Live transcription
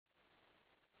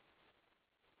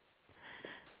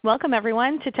Welcome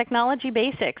everyone to Technology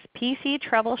Basics, PC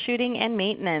Troubleshooting and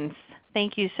Maintenance.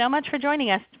 Thank you so much for joining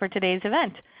us for today's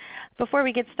event. Before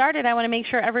we get started, I want to make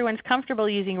sure everyone's comfortable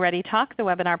using ReadyTalk, the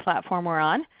webinar platform we're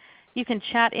on. You can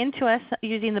chat into us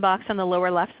using the box on the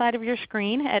lower left side of your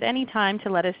screen at any time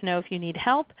to let us know if you need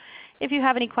help, if you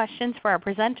have any questions for our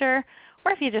presenter,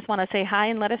 or if you just want to say hi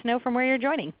and let us know from where you're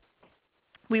joining.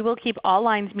 We will keep all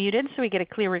lines muted so we get a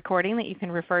clear recording that you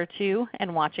can refer to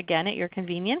and watch again at your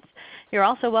convenience. You're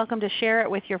also welcome to share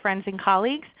it with your friends and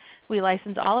colleagues. We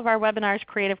license all of our webinars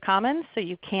Creative Commons, so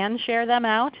you can share them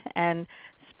out and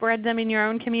spread them in your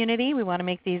own community. We want to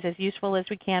make these as useful as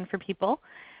we can for people.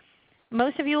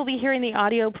 Most of you will be hearing the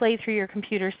audio play through your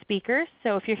computer speakers.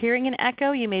 So if you're hearing an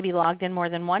echo, you may be logged in more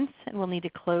than once and will need to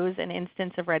close an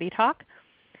instance of ReadyTalk.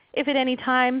 If at any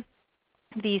time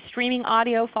the streaming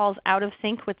audio falls out of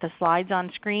sync with the slides on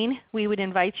screen, we would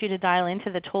invite you to dial into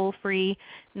the toll-free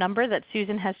number that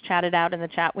Susan has chatted out in the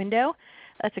chat window.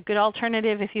 That's a good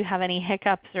alternative if you have any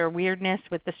hiccups or weirdness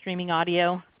with the streaming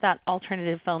audio. That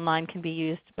alternative phone line can be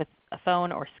used with a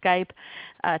phone or Skype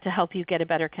to help you get a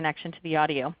better connection to the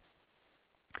audio.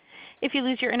 If you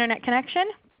lose your Internet connection,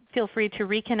 feel free to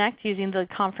reconnect using the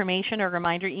confirmation or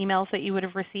reminder emails that you would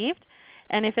have received.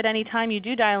 And if at any time you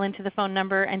do dial into the phone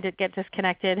number and get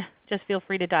disconnected, just feel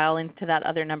free to dial into that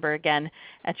other number again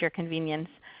at your convenience.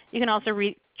 You can also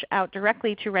reach out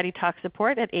directly to ReadyTalk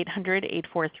support at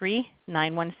 800-843-9166.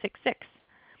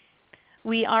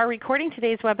 We are recording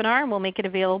today's webinar and we'll make it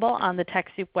available on the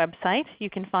TechSoup website. You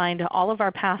can find all of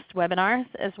our past webinars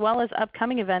as well as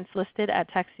upcoming events listed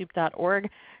at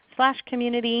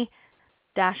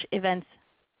TechSoup.org/community-events.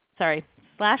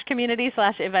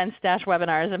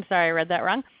 /community/events-webinars. I'm sorry, I read that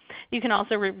wrong. You can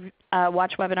also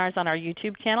watch webinars on our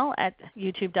YouTube channel at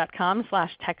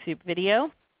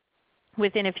youtube.com/TechSoupVideo.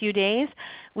 Within a few days,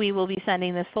 we will be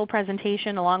sending this full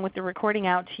presentation along with the recording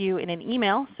out to you in an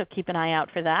email, so keep an eye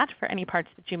out for that for any parts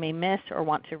that you may miss or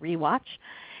want to rewatch.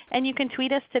 And you can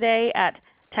tweet us today at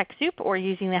TechSoup or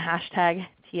using the hashtag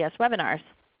TSWebinars.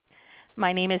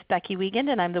 My name is Becky Wiegand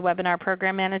and I'm the Webinar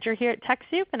Program Manager here at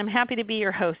TechSoup, and I'm happy to be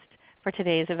your host for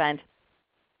today's event.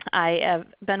 I have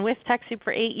been with TechSoup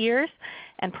for 8 years,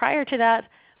 and prior to that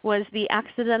was the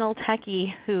accidental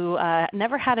techie who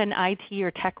never had an IT or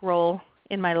tech role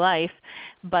in my life,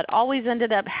 but always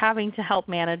ended up having to help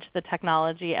manage the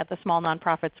technology at the small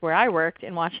nonprofits where I worked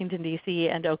in Washington, D.C.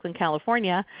 and Oakland,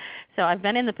 California. So I've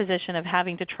been in the position of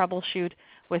having to troubleshoot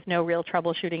with no real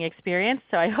troubleshooting experience.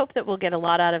 So I hope that we'll get a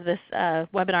lot out of this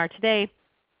webinar today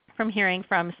from hearing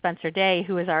from Spencer Day,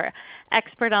 who is our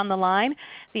expert on the line,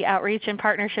 the Outreach and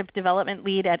Partnership Development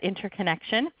Lead at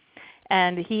Interconnection.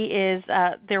 And he is,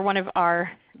 they're one of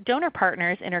our donor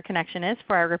partners, Interconnection is,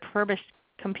 for our Refurbished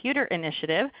Computer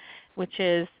Initiative, which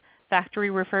is factory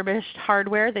refurbished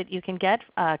hardware that you can get,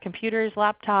 computers,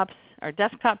 laptops, or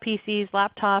desktop PCs,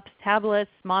 laptops,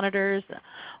 tablets, monitors,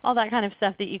 all that kind of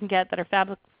stuff that you can get that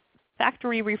are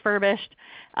factory refurbished,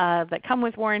 that come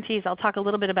with warranties. I'll talk a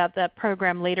little bit about that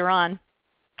program later on.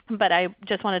 But I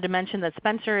just wanted to mention that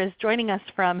Spencer is joining us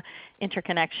from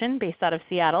Interconnection based out of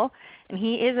Seattle. And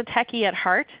he is a techie at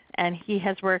heart, and he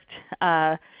has worked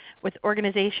with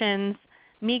organizations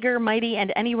meager, mighty,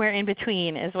 and anywhere in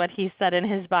between is what he said in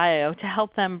his bio, to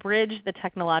help them bridge the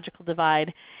technological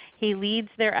divide. He leads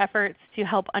their efforts to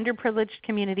help underprivileged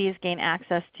communities gain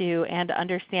access to and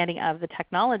understanding of the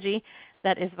technology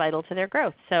that is vital to their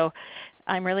growth. So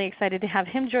I'm really excited to have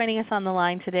him joining us on the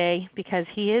line today because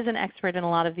he is an expert in a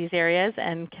lot of these areas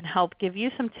and can help give you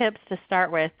some tips to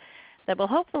start with that will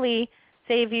hopefully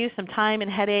save you some time and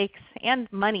headaches and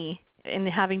money in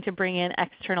having to bring in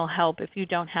external help if you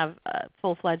don't have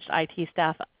full-fledged IT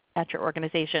staff at your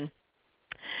organization.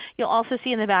 You'll also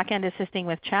see in the back end assisting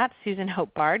with chat Susan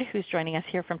Hope Bard, who's joining us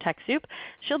here from TechSoup.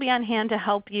 She'll be on hand to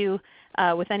help you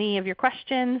with any of your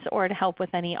questions or to help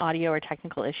with any audio or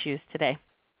technical issues today.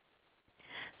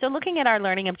 So looking at our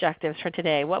learning objectives for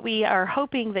today, what we are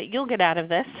hoping that you'll get out of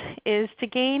this is to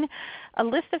gain a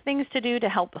list of things to do to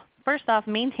help, first off,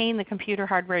 maintain the computer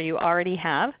hardware you already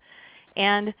have,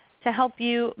 and to help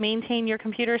you maintain your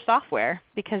computer software,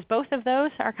 because both of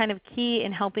those are kind of key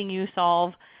in helping you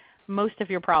solve most of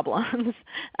your problems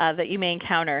that you may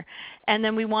encounter. And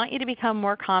then we want you to become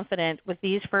more confident with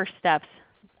these first steps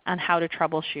on how to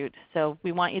troubleshoot. So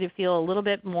we want you to feel a little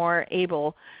bit more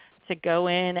able to go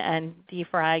in and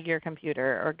defrag your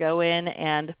computer, or go in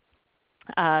and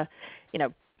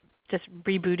just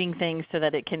rebooting things so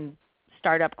that it can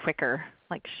start up quicker,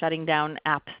 like shutting down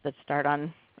apps that start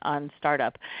on on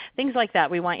startup. Things like that.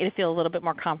 We want you to feel a little bit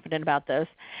more confident about those.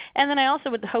 And then I also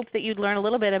would hope that you'd learn a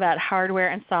little bit about hardware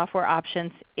and software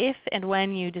options if and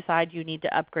when you decide you need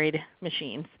to upgrade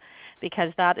machines,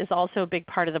 because that is also a big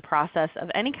part of the process of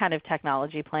any kind of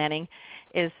technology planning,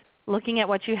 is looking at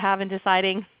what you have and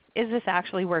deciding, is this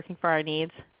actually working for our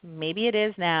needs? Maybe it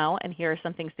is now, and here are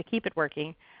some things to keep it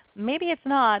working. Maybe it's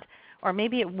not, or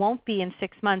maybe it won't be in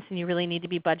 6 months and you really need to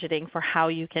be budgeting for how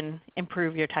you can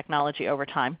improve your technology over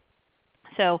time.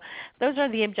 So those are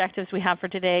the objectives we have for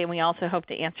today, and we also hope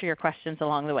to answer your questions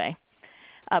along the way.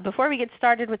 Before we get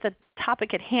started with the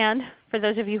topic at hand, for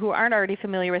those of you who aren't already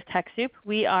familiar with TechSoup,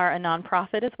 we are a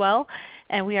nonprofit as well,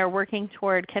 and we are working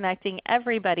toward connecting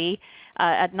everybody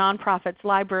at nonprofits,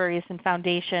 libraries, and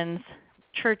foundations,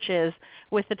 churches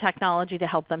with the technology to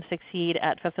help them succeed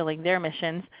at fulfilling their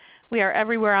missions. We are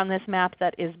everywhere on this map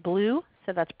that is blue,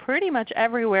 so that's pretty much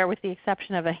everywhere with the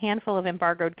exception of a handful of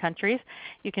embargoed countries.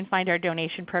 You can find our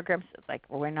donation programs. Like,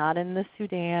 we're not in the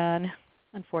Sudan,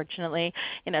 unfortunately.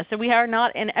 So we are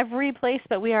not in every place,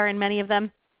 but we are in many of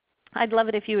them. I'd love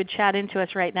it if you would chat into us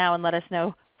right now and let us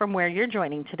know from where you're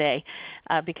joining today,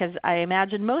 because I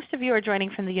imagine most of you are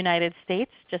joining from the United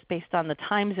States just based on the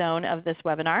time zone of this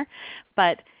webinar.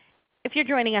 But if you're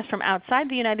joining us from outside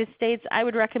the United States, I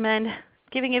would recommend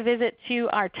giving a visit to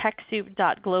our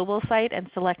TechSoup.global site and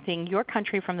selecting your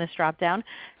country from this dropdown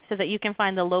so that you can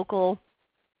find the local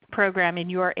program in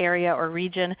your area or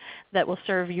region that will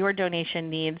serve your donation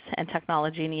needs and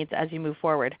technology needs as you move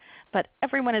forward. But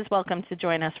everyone is welcome to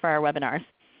join us for our webinars.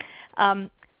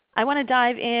 I want to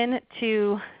dive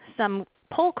into some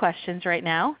poll questions right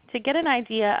now to get an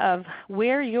idea of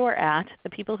where you're at, the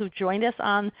people who joined us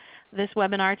on this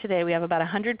webinar today. We have about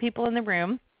 100 people in the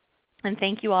room. And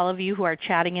thank you all of you who are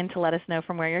chatting in to let us know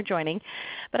from where you're joining.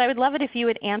 But I would love it if you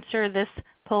would answer this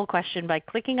poll question by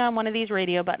clicking on one of these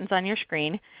radio buttons on your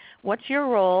screen. What's your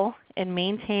role in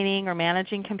maintaining or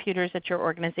managing computers at your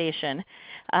organization?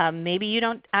 Maybe you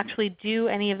don't actually do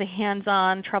any of the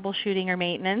hands-on troubleshooting or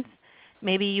maintenance.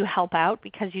 Maybe you help out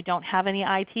because you don't have any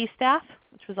IT staff,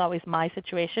 which was always my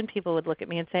situation. People would look at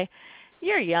me and say,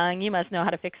 "You're young, you must know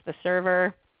how to fix the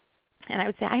server." And I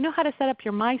would say, "I know how to set up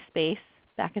your MySpace,"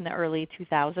 back in the early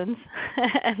 2000s,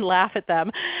 and laugh at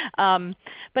them.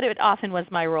 But it often was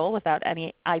my role without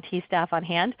any IT staff on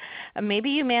hand.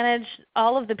 Maybe you manage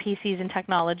all of the PCs and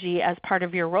technology as part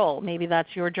of your role. Maybe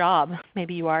that's your job.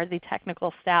 Maybe you are the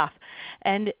technical staff.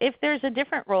 And if there's a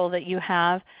different role that you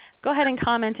have, go ahead and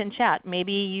comment in chat.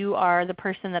 Maybe you are the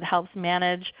person that helps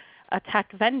manage a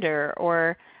tech vendor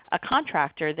or a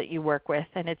contractor that you work with,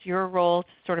 and it's your role to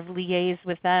sort of liaise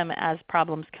with them as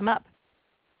problems come up.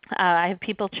 I have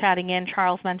people chatting in.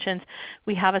 Charles mentions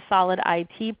we have a solid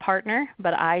IT partner,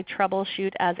 but I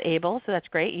troubleshoot as able. So that's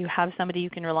great. You have somebody you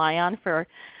can rely on for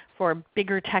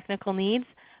bigger technical needs,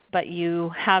 but you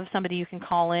have somebody you can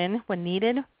call in when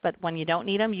needed. But when you don't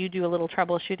need them, you do a little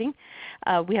troubleshooting.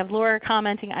 We have Laura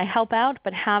commenting, I help out,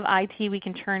 but have IT we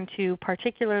can turn to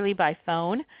particularly by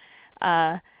phone.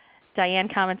 Diane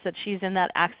comments that she's in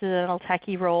that accidental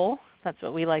techie role. That's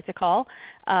what we like to call.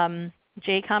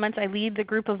 Jay comments, I lead the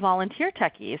group of volunteer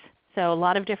techies. So a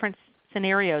lot of different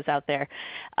scenarios out there.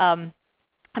 I'm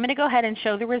going to go ahead and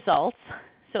show the results.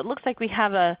 So it looks like we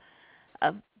have a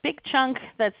big chunk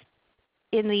that's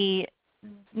in the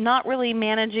not really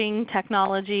managing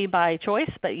technology by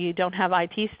choice, but you don't have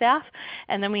IT staff.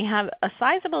 And then we have a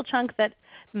sizable chunk that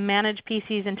manage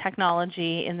PCs and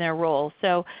technology in their role.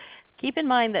 So keep in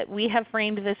mind that we have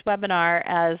framed this webinar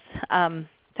as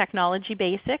technology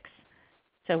basics.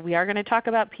 So we are going to talk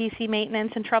about PC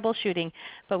maintenance and troubleshooting,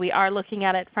 but we are looking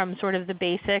at it from sort of the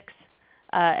basics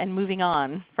and moving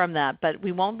on from that. But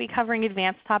we won't be covering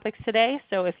advanced topics today.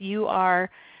 So if you are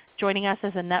joining us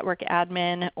as a network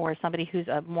admin or somebody who's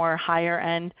a more higher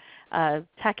end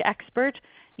tech expert,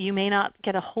 you may not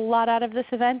get a whole lot out of this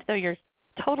event, though you're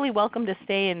totally welcome to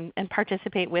stay and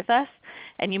participate with us.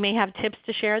 And you may have tips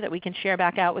to share that we can share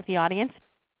back out with the audience.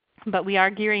 But we are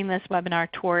gearing this webinar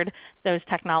toward those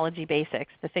technology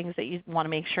basics, the things that you want to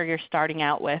make sure you're starting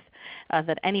out with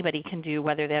that anybody can do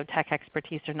whether they have tech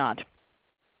expertise or not.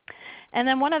 And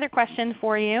then one other question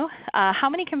for you. How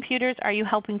many computers are you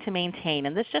helping to maintain?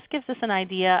 And this just gives us an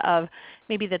idea of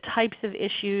maybe the types of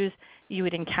issues you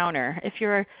would encounter. If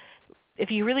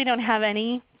you really don't have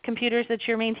any computers that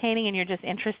you're maintaining and you're just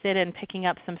interested in picking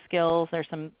up some skills or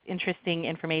some interesting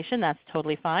information, that's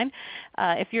totally fine.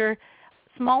 If you're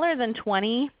smaller than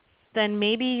 20, then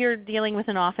maybe you're dealing with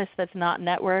an office that's not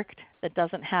networked, that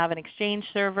doesn't have an Exchange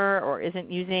server or isn't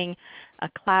using a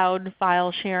cloud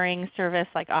file sharing service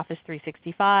like Office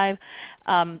 365.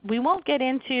 We won't get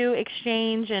into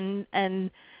Exchange and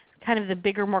kind of the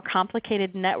bigger, more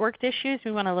complicated networked issues.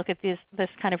 We want to look at this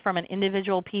kind of from an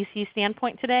individual PC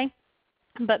standpoint today.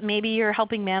 But maybe you're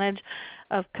helping manage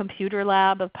a computer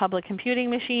lab of public computing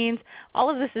machines. All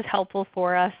of this is helpful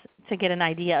for us to get an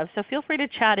idea of. So feel free to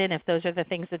chat in if those are the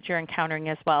things that you're encountering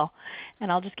as well.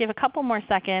 And I'll just give a couple more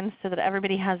seconds so that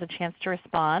everybody has a chance to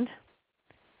respond.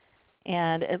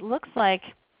 And it looks like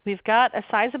we've got a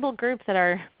sizable group that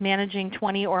are managing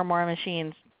 20 or more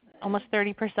machines, almost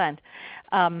 30%.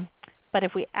 But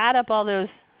if we add up all those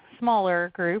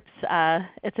smaller groups,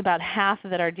 it's about half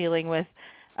that are dealing with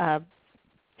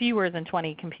fewer than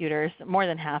 20 computers, more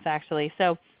than half actually.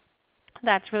 So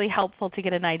that's really helpful to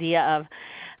get an idea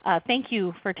of. Thank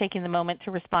you for taking the moment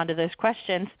to respond to those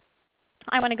questions.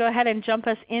 I want to go ahead and jump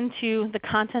us into the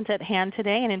content at hand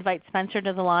today and invite Spencer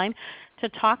to the line to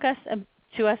talk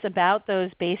to us about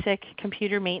those basic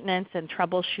computer maintenance and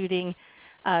troubleshooting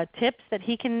tips that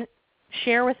he can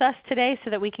share with us today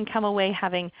so that we can come away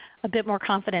having a bit more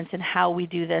confidence in how we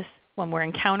do this when we're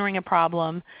encountering a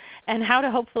problem, and how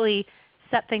to hopefully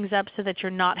set things up so that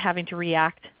you're not having to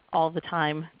react all the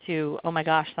time to, oh my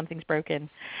gosh, something's broken.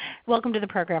 Welcome to the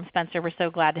program, Spencer. We're so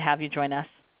glad to have you join us.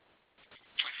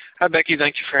 Hi, Becky.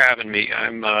 Thank you for having me.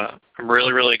 I'm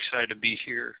really, really excited to be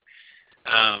here.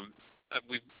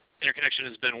 Interconnection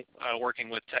has been working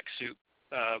with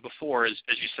TechSoup before, as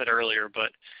you said earlier,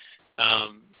 but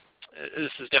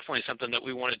this is definitely something that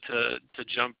we wanted to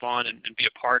jump on and be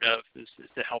a part of, is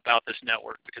to help out this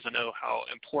network, because I know how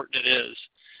important it is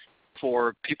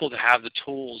for people to have the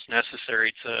tools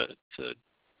necessary to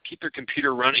keep their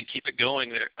computer running, keep it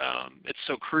going. It's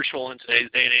so crucial in today's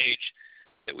day and age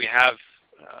that we have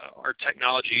our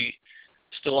technology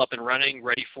still up and running,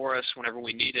 ready for us whenever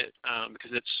we need it,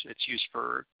 because it's used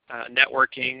for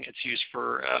networking, it's used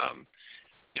for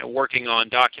working on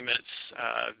documents,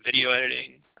 video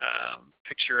editing,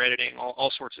 picture editing,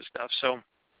 all sorts of stuff. So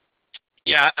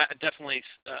yeah, I definitely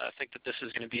think that this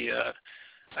is going to be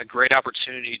a great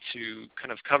opportunity to kind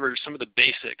of cover some of the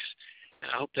basics, and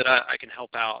I hope that I can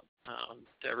help out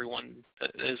to everyone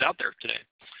that is out there today.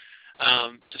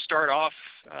 To start off,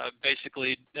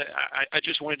 basically, I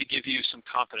just wanted to give you some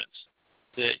confidence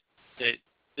that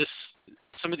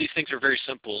some of these things are very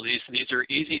simple. These are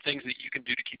easy things that you can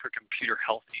do to keep your computer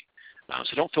healthy.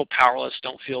 So don't feel powerless.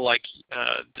 Don't feel like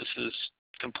this is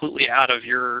completely out of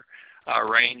your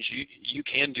range. You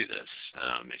can do this.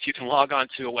 If you can log on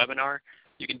to a webinar,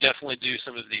 you can definitely do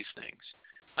some of these things.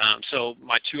 So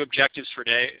my two objectives for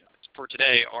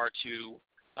today are to,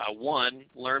 one,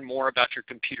 learn more about your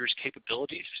computer's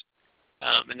capabilities,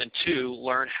 and then two,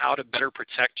 learn how to better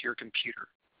protect your computer.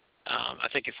 I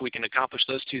think if we can accomplish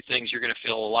those two things, you're going to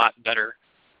feel a lot better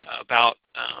about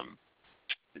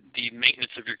the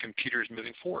maintenance of your computers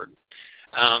moving forward.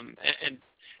 And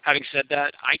having said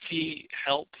that, IT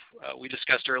help, we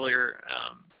discussed earlier,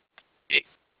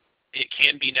 it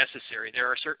can be necessary. There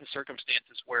are certain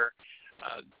circumstances where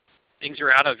things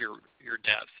are out of your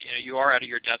depth. You are out of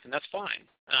your depth, and that's fine.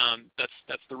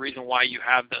 That's the reason why you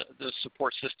have the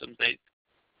support systems.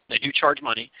 They do charge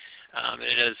money.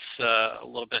 It is a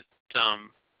little bit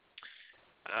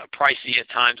pricey at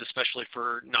times, especially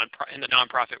for in the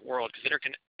nonprofit world, because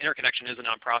Interconnection is a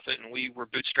nonprofit, and we were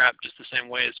bootstrapped just the same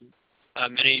way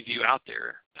as many of you out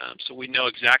there. So we know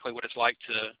exactly what it's like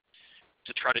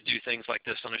to try to do things like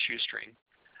this on a shoestring.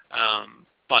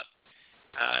 But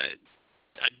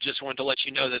I just wanted to let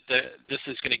you know that this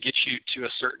is going to get you to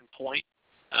a certain point,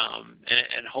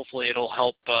 and hopefully it'll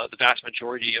help the vast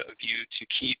majority of you to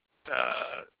keep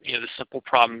the simple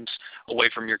problems away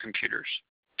from your computers.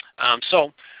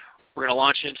 So we're going to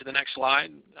launch into the next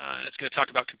slide. It's going to talk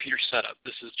about computer setup.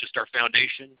 This is just our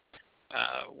foundation.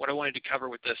 What I wanted to cover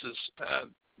with this is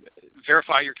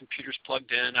verify your computer's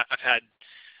plugged in.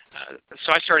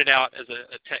 So I started out as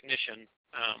a technician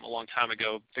a long time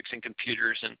ago fixing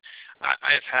computers, and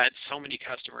I've had so many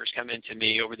customers come into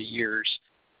me over the years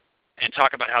and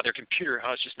talk about how their computer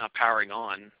is just not powering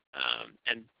on.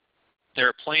 And there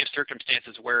are plenty of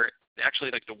circumstances where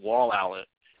actually like the wall outlet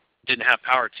didn't have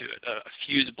power to it. A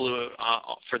fuse blew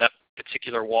for that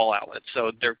particular wall outlet,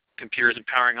 so their computer isn't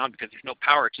powering on because there's no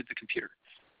power to the computer.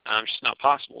 It's just not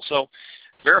possible. So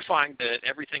verifying that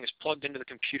everything is plugged into the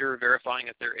computer, verifying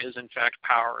that there is in fact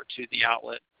power to the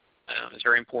outlet is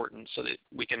very important, so that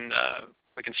we can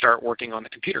start working on the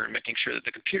computer and making sure that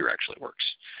the computer actually works.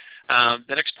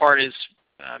 The next part is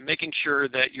making sure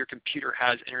that your computer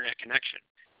has internet connection,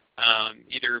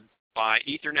 either by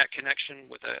Ethernet connection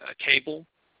with a cable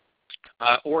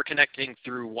or connecting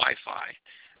through Wi-Fi.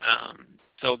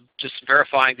 So just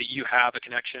verifying that you have a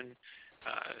connection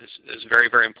is very,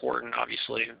 very important,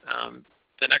 obviously.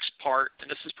 the next part, and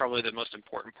this is probably the most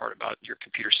important part about your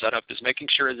computer setup, is making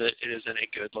sure that it is in a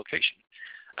good location.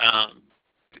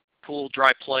 Cool,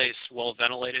 dry place, well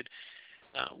ventilated.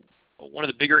 One of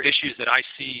the bigger issues that I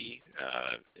see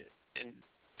in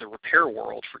the repair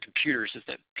world for computers is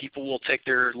that people will take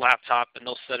their laptop and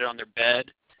they'll set it on their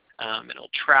bed, and it'll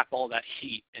trap all that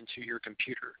heat into your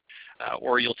computer.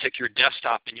 Or you'll take your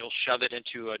desktop and you'll shove it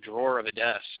into a drawer of a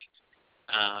desk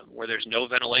where there's no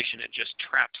ventilation. It just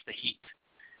traps the heat.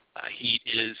 Heat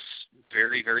is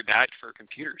very, very bad for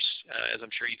computers, as I'm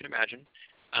sure you can imagine.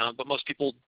 But most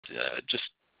people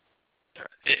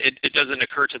it doesn't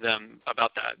occur to them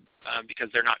about that because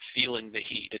they're not feeling the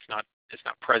heat. It's not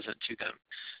present to them.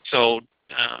 So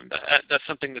that's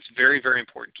something that's very, very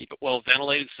important. Keep it well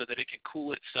ventilated so that it can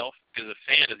cool itself, because a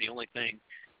fan is the only thing,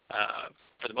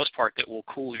 for the most part, that will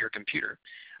cool your computer.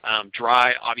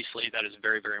 Dry, obviously, that is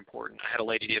very, very important. I had a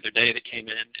lady the other day that came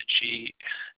in, and she,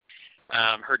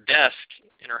 her desk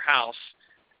in her house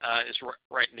is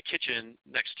right in the kitchen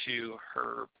next to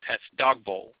her pet's dog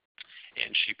bowl.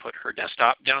 And she put her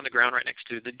desktop down on the ground right next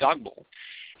to the dog bowl.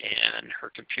 And her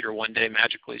computer one day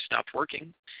magically stopped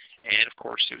working. And of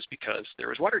course it was because there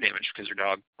was water damage, because her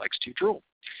dog likes to drool.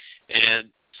 And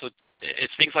so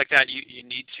it's things like that you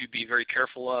need to be very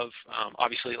careful of.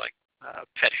 Obviously, like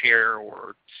pet hair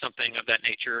or something of that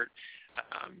nature.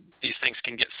 These things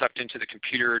can get sucked into the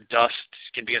computer. Dust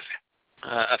can be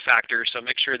a factor. So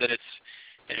make sure that it's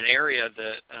in an area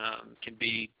that can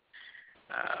be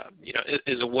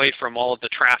is away from all of the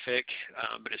traffic,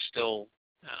 but is still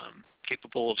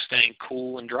capable of staying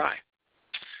cool and dry.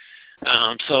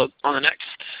 So on the next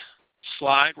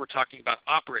slide, we're talking about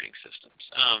operating systems.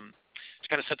 To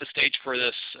kind of set the stage for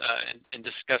this in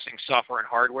discussing software and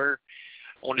hardware,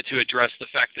 I wanted to address the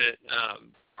fact that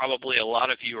probably a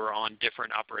lot of you are on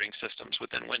different operating systems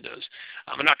within Windows.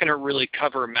 I'm not going to really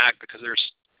cover Mac because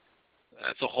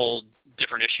that's a whole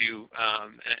different issue.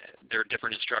 There are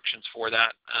different instructions for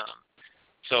that.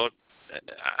 So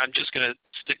I'm just going to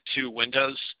stick to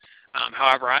Windows.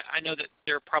 However, I know that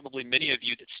there are probably many of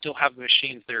you that still have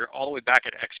machines that are all the way back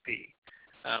at XP,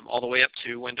 all the way up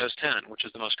to Windows 10, which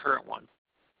is the most current one.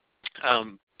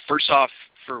 First off,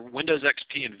 for Windows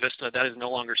XP and Vista, that is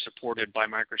no longer supported by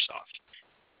Microsoft.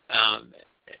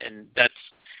 And that's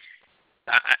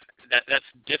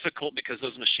difficult because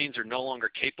those machines are no longer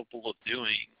capable of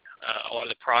doing a lot of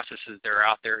the processes that are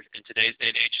out there in today's day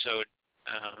and age. So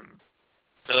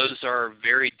those are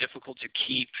very difficult to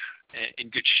keep in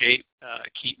good shape,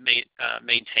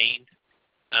 maintained,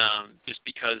 just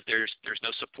because there's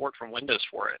no support from Windows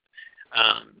for it.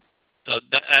 So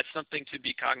that's something to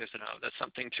be cognizant of. That's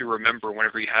something to remember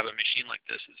whenever you have a machine like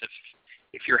this, is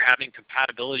if you're having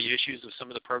compatibility issues with some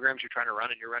of the programs you're trying to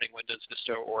run and you're running Windows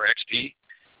Vista or XP,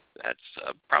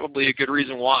 that's probably a good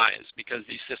reason why, is because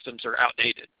these systems are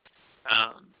outdated.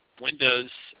 Windows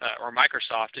or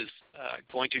Microsoft is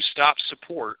going to stop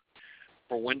support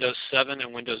for Windows 7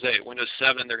 and Windows 8. Windows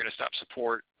 7, they're going to stop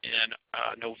support in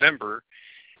November,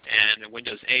 and in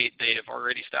Windows 8, they have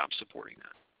already stopped supporting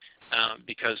that.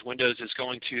 Because Windows is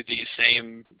going to the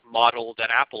same model that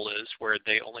Apple is, where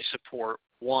they only support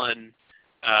one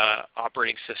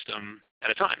operating system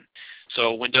at a time.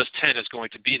 So Windows 10 is going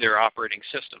to be their operating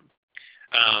system.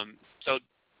 So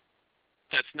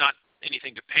that's not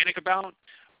anything to panic about,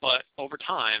 but over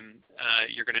time,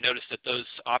 you're going to notice that those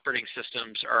operating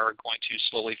systems are going to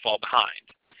slowly fall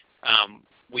behind.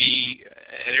 We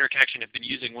at Interconnection have been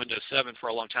using Windows 7 for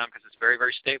a long time because it's very,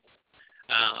 very stable.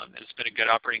 And it's been a good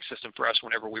operating system for us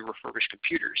whenever we refurbish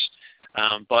computers.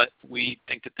 But we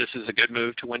think that this is a good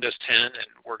move to Windows 10, and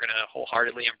we're going to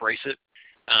wholeheartedly embrace it.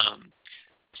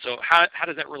 So how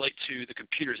does that relate to the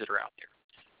computers that are out there?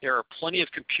 There are plenty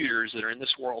of computers that are in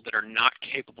this world that are not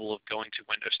capable of going to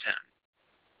Windows 10.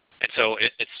 And so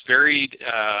it's very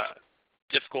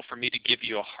difficult for me to give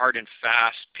you a hard and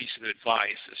fast piece of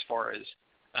advice as far as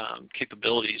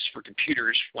capabilities for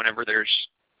computers whenever there's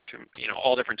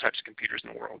all different types of computers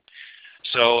in the world.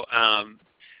 So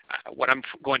what I'm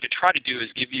going to try to do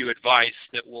is give you advice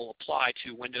that will apply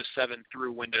to Windows 7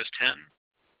 through Windows 10.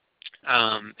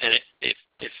 And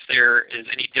if there is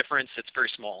any difference, it's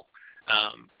very small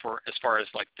for as far as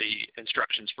like the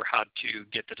instructions for how to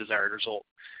get the desired result.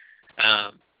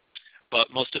 But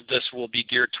most of this will be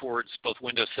geared towards both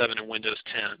Windows 7 and Windows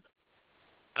 10.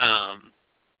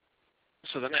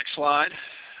 So the next slide.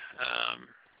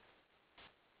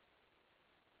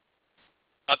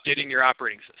 Updating your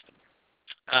operating system.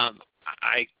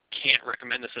 I can't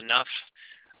recommend this enough.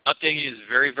 Updating is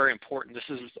very, very important. This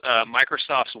is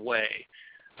Microsoft's way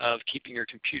of keeping your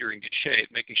computer in good shape,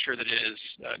 making sure that it is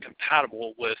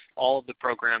compatible with all of the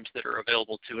programs that are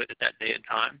available to it at that day and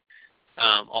time.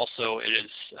 Also, it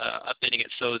is updating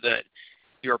it so that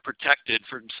you're protected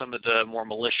from some of the more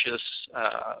malicious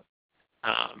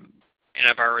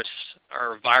antivirus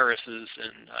or viruses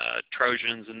and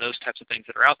Trojans and those types of things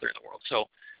that are out there in the world. So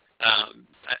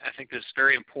I think it's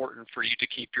very important for you to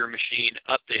keep your machine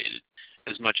updated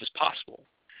as much as possible.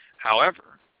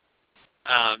 However,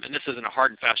 and this isn't a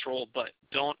hard and fast rule, but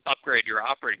don't upgrade your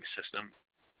operating system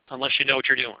unless you know what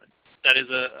you're doing. That is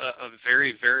a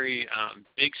very, very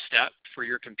big step for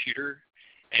your computer,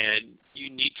 and you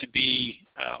need to be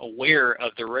aware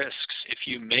of the risks if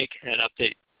you make an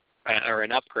update or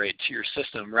an upgrade to your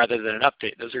system rather than an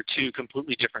update. Those are two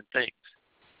completely different things.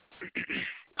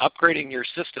 Upgrading your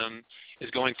system is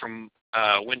going from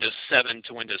Windows 7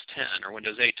 to Windows 10 or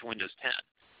Windows 8 to Windows 10.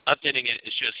 Updating it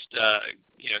is just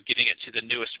getting it to the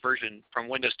newest version from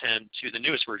Windows 10 to the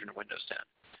newest version of Windows 10.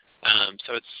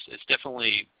 So it's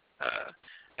definitely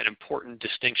an important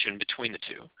distinction between the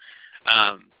two.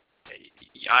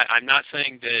 I'm not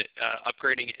saying that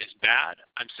upgrading is bad.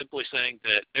 I'm simply saying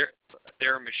that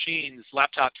there are machines,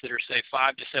 laptops that are say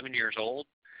 5 to 7 years old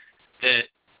that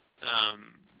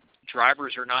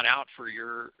drivers are not out for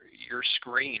your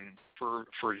screen, for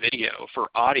video, for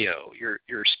audio.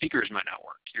 Your speakers might not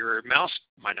work. Your mouse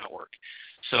might not work.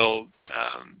 So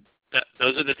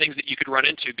those are the things that you could run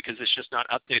into because it's just not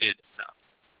updated enough.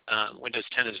 Windows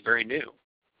 10 is very new.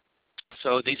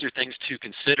 So these are things to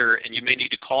consider, and you may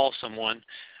need to call someone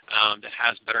that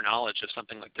has better knowledge of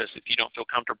something like this if you don't feel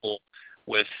comfortable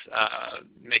with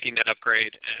making that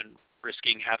upgrade and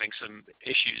risking having some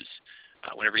issues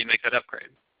whenever you make that upgrade.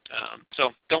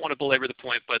 So don't want to belabor the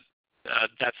point, but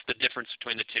that's the difference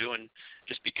between the two, and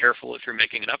just be careful if you're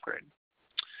making an upgrade.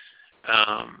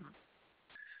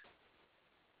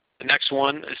 The next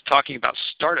one is talking about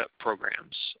startup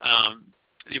programs.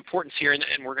 The importance here,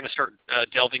 and we're going to start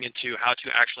delving into how to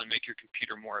actually make your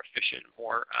computer more efficient,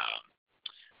 more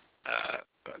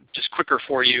just quicker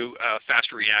for you,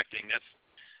 faster reacting.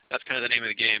 That's kind of the name of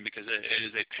the game, because it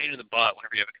is a pain in the butt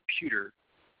whenever you have a computer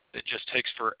that just takes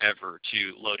forever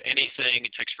to load anything.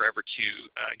 It takes forever to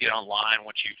get online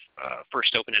once you've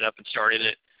first opened it up and started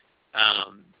it.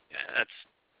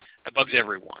 That bugs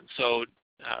everyone. So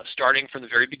starting from the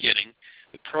very beginning,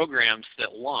 the programs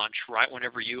that launch right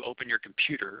whenever you open your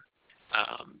computer,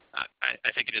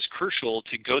 I think it is crucial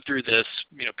to go through this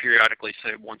periodically,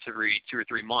 say once every 2 or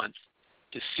 3 months,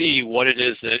 to see what it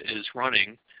is that is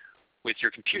running with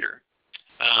your computer.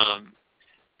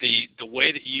 The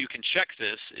way that you can check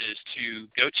this is to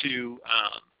go to,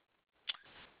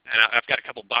 and I've got a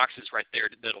couple boxes right there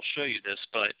that'll show you this,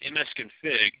 but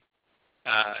msconfig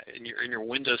in your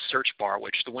Windows search bar,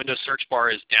 which the Windows search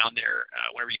bar is down there.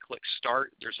 Whenever you click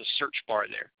Start, there's a search bar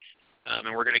there.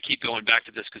 And we're going to keep going back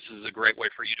to this because this is a great way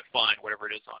for you to find whatever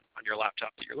it is on your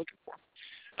laptop that you're looking for.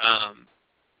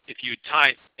 If you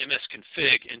type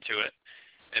msconfig into it,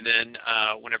 and then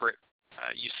whenever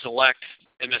you select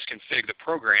msconfig, the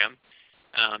program,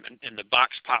 and the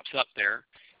box pops up there,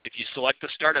 if you select the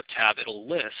Startup tab, it'll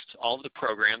list all of the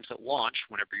programs that launch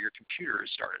whenever your computer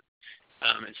is started.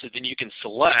 And so then you can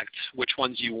select which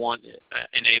ones you want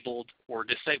enabled or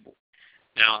disabled.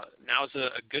 Now is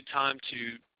a good time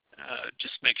to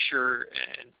just make sure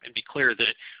and be clear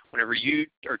that whenever you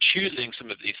are choosing some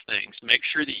of these things, make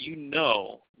sure that you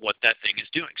know what that thing is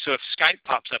doing. So if Skype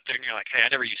pops up there and you're like, hey, I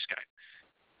never use Skype,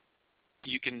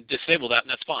 you can disable that and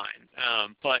that's fine.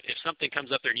 But if something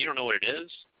comes up there and you don't know what it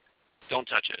is, don't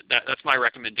touch it. That's my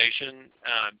recommendation.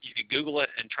 You can Google it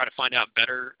and try to find out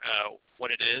better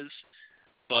what it is.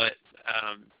 But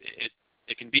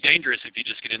it can be dangerous if you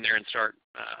just get in there and start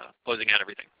closing out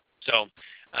everything. So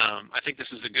I think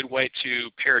this is a good way to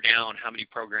pare down how many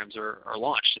programs are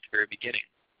launched at the very beginning.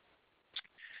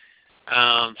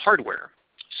 Hardware.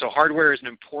 So hardware is an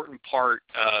important part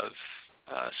of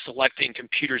selecting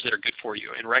computers that are good for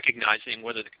you and recognizing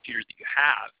whether the computers that you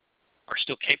have are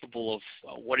still capable of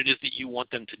what it is that you want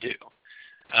them to do.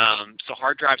 So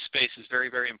hard drive space is very,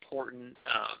 very important.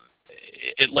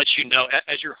 It lets you know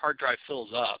as your hard drive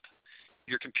fills up,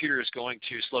 your computer is going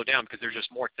to slow down because there's just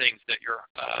more things that your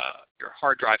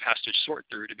hard drive has to sort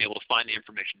through to be able to find the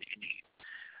information that you need.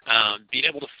 Being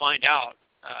able to find out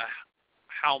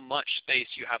how much space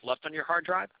you have left on your hard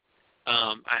drive.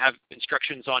 I have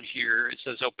instructions on here. It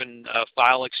says open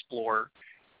File Explorer.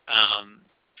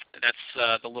 That's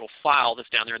the little file that's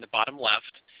down there in the bottom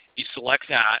left. You select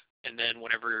that, and then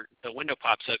whenever the window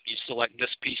pops up, you select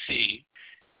this PC.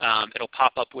 It'll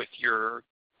pop up with your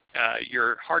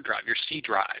hard drive, your C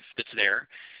drive that's there.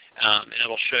 And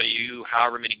it'll show you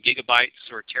however many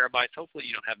gigabytes or terabytes. Hopefully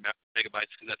you don't have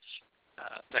megabytes because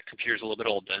that computer's a little bit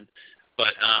old then.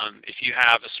 But if you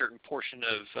have a certain portion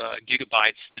of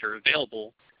gigabytes that are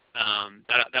available,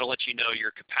 that'll let you know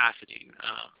your capacity.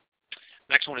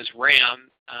 Next one is RAM.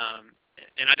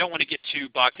 And I don't want to get too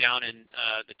bogged down in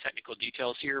the technical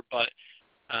details here, but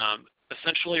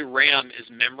essentially RAM is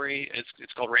memory.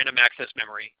 It's called random access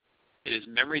memory. It is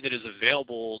memory that is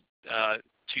available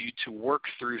to you to work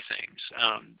through things.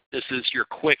 This is your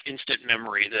quick instant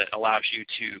memory that allows you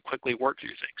to quickly work through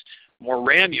things. The more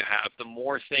RAM you have, the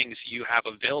more things you have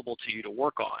available to you to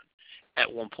work on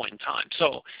at one point in time.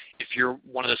 So if you're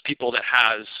one of those people that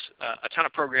has a ton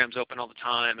of programs open all the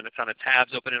time and a ton of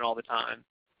tabs open all the time,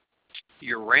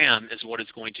 your RAM is what is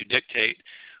going to dictate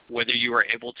whether you are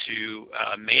able to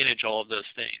manage all of those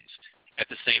things at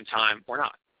the same time or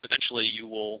not. Eventually you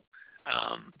will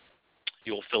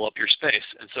fill up your space.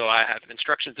 And so I have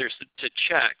instructions there to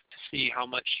check to see how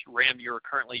much RAM you're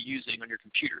currently using on your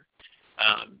computer.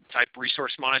 Type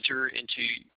Resource Monitor into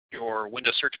your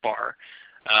Windows search bar,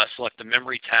 select the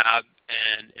Memory tab,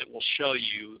 and it will show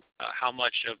you how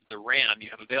much of the RAM you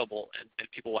have available. And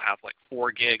people will have like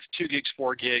 4 gigs, 2 gigs,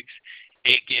 4 gigs,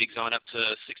 8 gigs on up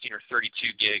to 16 or 32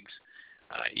 gigs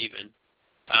even.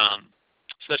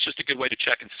 So that's just a good way to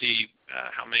check and see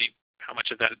how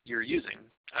much of that you're using.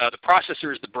 The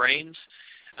processor is the brains.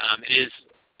 It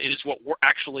is what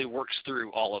actually works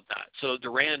through all of that. So the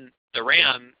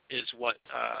RAM is what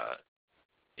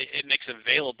it makes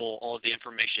available all of the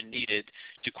information needed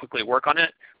to quickly work on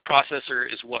it. Processor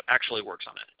is what actually works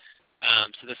on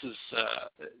it. So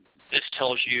this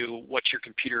tells you what your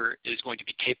computer is going to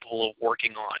be capable of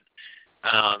working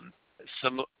on.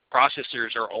 Some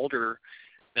processors are older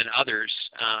than others,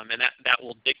 and that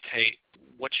will dictate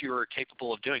what you are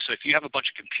capable of doing. So if you have a bunch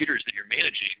of computers that you're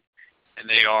managing, and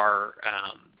they are,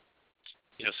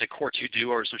 say Core 2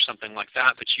 Duos or something like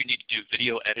that, but you need to do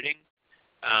video editing,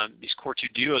 these Core 2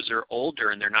 Duos are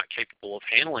older and they're not capable of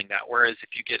handling that. Whereas if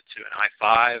you get to an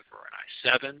i5 or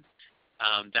an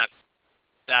i7,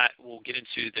 that will get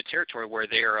into the territory where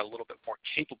they are a little bit more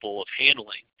capable of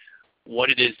handling what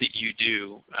it is that you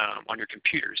do on your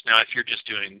computers. Now, if you're just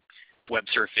doing web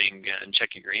surfing and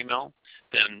checking your email,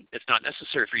 then it's not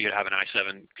necessary for you to have an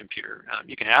i7 computer.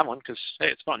 You can have one because, hey,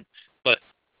 it's fun, but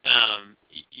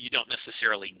you don't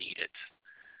necessarily need it.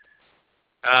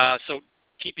 So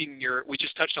we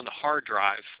just touched on the hard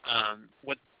drive.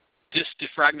 What this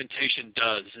defragmentation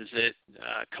does is it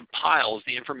compiles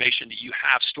the information that you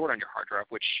have stored on your hard drive,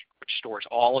 which stores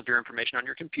all of your information on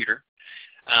your computer.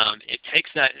 It takes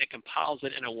that and it compiles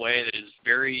it in a way that is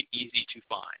very easy to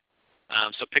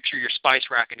find. So picture your spice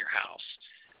rack in your house.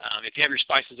 If you have your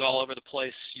spices all over the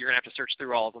place, you're going to have to search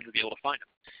through all of them to be able to find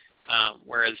them.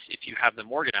 Whereas if you have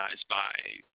them organized by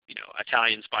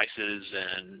Italian spices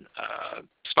and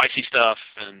spicy stuff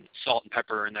and salt and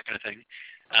pepper and that kind of thing,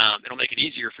 it'll make it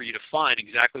easier for you to find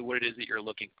exactly what it is that you're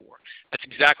looking for. That's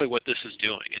exactly what this is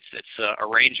doing. It's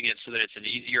arranging it so that it's an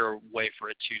easier way for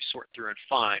it to sort through and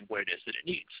find what it is that it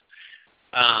needs.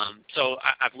 So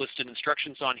I've listed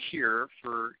instructions on here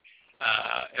for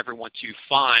everyone to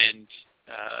find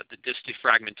the disk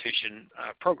defragmentation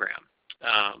program.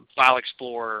 File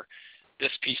Explorer,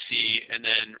 this PC, and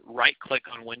then right-click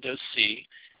on Windows C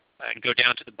and go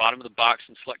down to the bottom of the box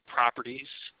and select Properties,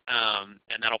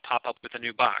 and that'll pop up with a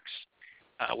new box.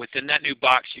 Within that new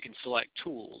box, you can select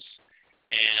Tools,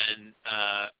 and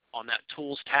on that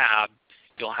Tools tab,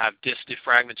 you'll have Disk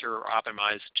Defragmenter or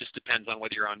Optimize. Just depends on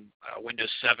whether you're on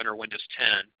Windows 7 or Windows 10.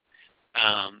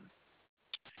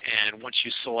 And once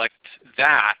you select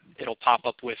that, it'll pop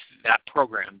up with that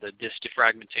program, the disk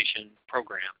defragmentation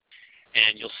program,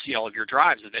 and you'll see all of your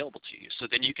drives available to you. So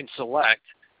then you can select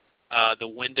the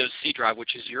Windows C drive,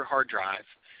 which is your hard drive,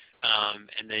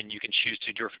 and then you can choose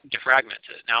to defragment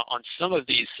it. Now, on some of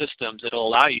these systems, it'll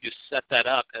allow you to set that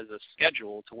up as a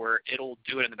schedule to where it'll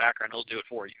do it in the background. It'll do it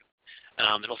for you.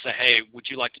 It'll say, hey, would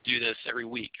you like to do this every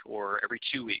week or every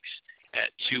 2 weeks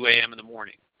at 2 a.m. in the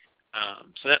morning?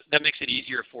 So that makes it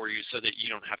easier for you so that you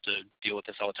don't have to deal with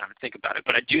this all the time and think about it.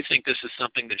 But I do think this is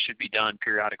something that should be done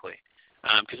periodically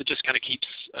because it just kind of keeps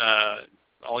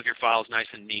all of your files nice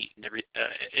and neat, and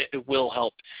it will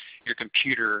help your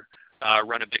computer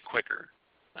run a bit quicker.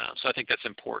 So I think that's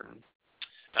important.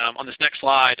 On this next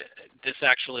slide, this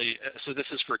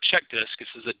is for Check Disk. This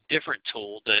is a different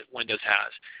tool that Windows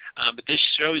has. But this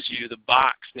shows you the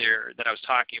box there that I was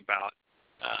talking about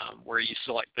where you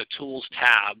select the Tools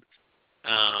tab,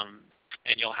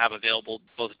 and you'll have available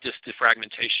both disk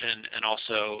defragmentation and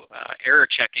also error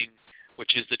checking,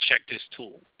 which is the Check Disk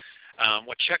tool.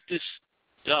 What Check Disk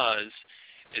does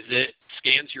is it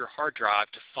scans your hard drive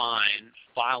to find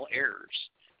file errors,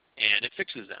 and it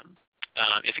fixes them.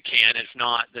 If it can. If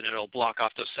not, then it'll block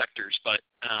off those sectors. But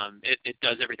it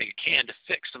does everything it can to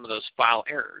fix some of those file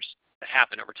errors that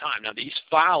happen over time. Now, these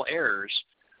file errors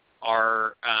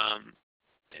are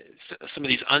some of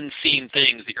these unseen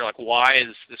things that you're like, why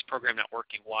is this program not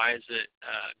working? Why is it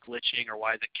glitching, or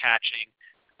why is it catching?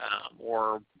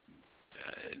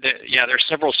 There are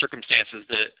several circumstances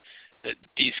that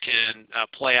these can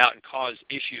play out and cause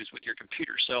issues with your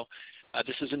computer. So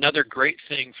this is another great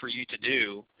thing for you to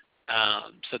do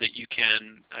so that you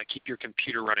can keep your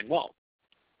computer running well.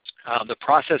 The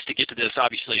process to get to this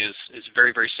obviously is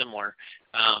very, very similar,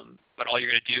 but all you're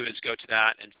going to do is go to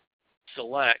that and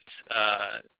select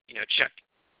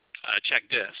check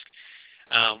disk.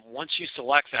 Once you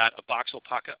select that, a box will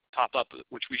pop up,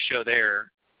 which we show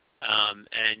there,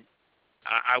 and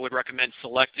I would recommend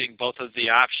selecting both of the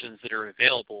options that are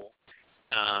available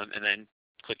and then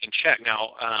clicking check.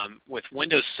 Now, with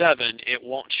Windows 7, it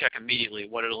won't check immediately.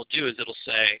 What it'll do is it'll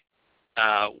say,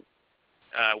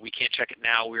 we can't check it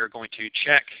now. We are going to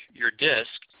check your disk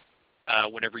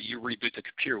whenever you reboot the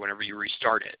computer, whenever you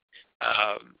restart it.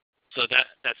 So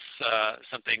that's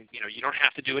something, you don't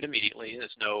have to do it immediately.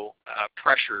 There's no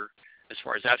pressure as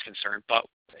far as that's concerned, but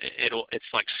it's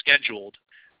like scheduled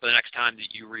for the next time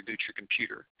that you reboot your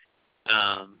computer.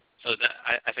 So that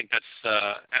I think that's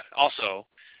also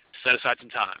set aside some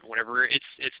time. Whenever it's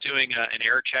doing an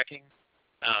error checking,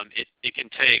 it can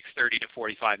take 30 to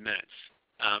 45 minutes.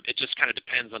 It just kind of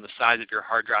depends on the size of your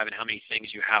hard drive and how many things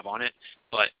you have on it,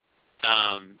 but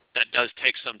that does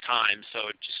take some time.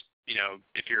 So just,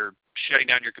 if you're shutting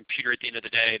down your computer at the end of the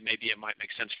day, maybe it might make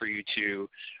sense for you to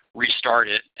restart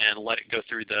it and let it go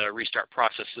through the restart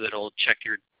process so that it'll check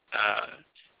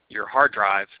your hard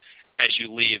drive as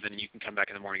you leave, and you can come back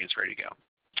in the morning and it's ready to go.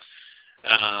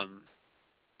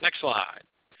 Next slide.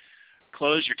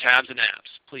 Close your tabs and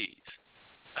apps, please.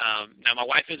 Now, my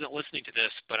wife isn't listening to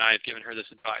this, but I've given her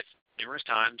this advice numerous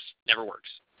times. Never works.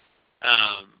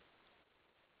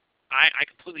 I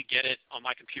completely get it. On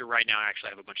my computer right now, I actually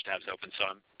have a bunch of tabs open, so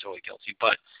I'm totally guilty.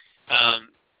 But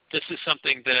this is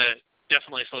something that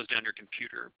definitely slows down your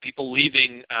computer. People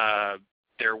leaving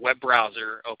their web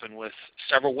browser open with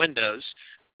several windows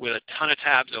with a ton of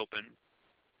tabs open.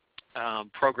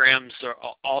 Programs are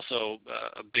also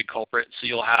a big culprit. So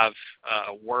you'll have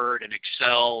Word and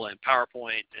Excel and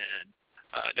PowerPoint and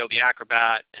Adobe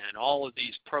Acrobat and all of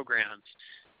these programs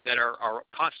that are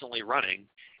constantly running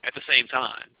at the same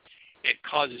time. It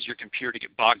causes your computer to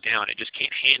get bogged down. It just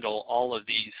can't handle all of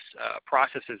these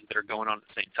processes that are going on at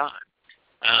the same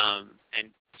time. And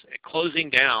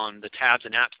closing down the tabs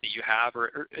and apps that you have,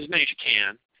 or as many as you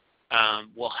can,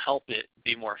 will help it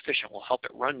be more efficient, will help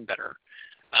it run better.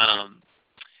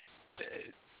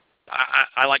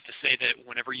 I like to say that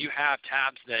whenever you have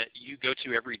tabs that you go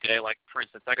to every day, like for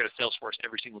instance, I go to Salesforce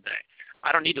every single day.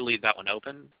 I don't need to leave that one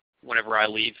open whenever I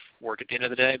leave work at the end of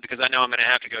the day, because I know I'm going to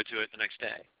have to go to it the next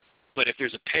day. But if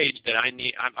there's a page that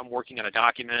I'm working on a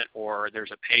document, or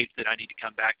there's a page that I need to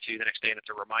come back to the next day and it's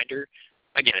a reminder,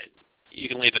 again, you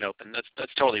can leave it open.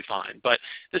 That's totally fine. But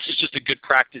this is just a good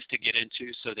practice to get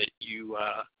into so that you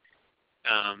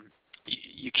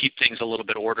keep things a little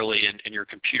bit orderly, and your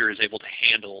computer is able to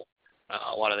handle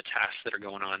a lot of the tasks that are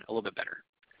going on a little bit better.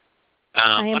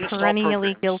 I am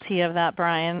perennially guilty of that,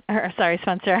 Brian. Sorry,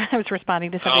 Spencer. I was responding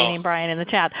to somebody named Brian in the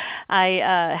chat.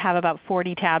 I have about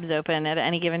 40 tabs open at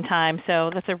any given time,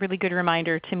 so that's a really good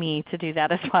reminder to me to do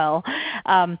that as well.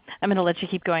 I'm going to let you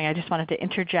keep going. I just wanted to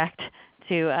interject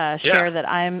to share that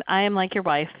I am like your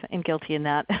wife and guilty in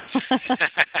that,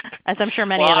 as I'm sure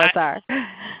many of us are.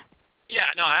 Yeah,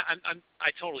 no,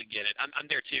 I totally get it. I'm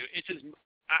there too.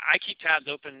 I keep tabs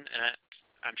open, and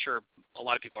I'm sure a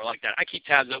lot of people are like that. I keep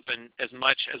tabs open as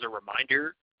much as a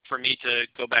reminder for me to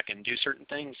go back and do certain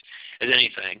things as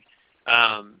anything.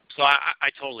 So I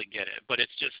totally get it. But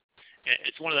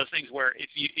it's one of those things where if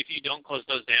you don't close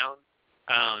those down,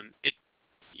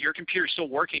 your computer's still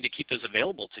working to keep those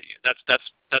available to you.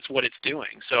 That's what it's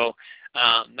doing. So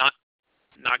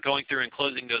not going through and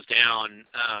closing those down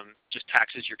just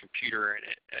taxes your computer, and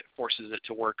it forces it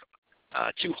to work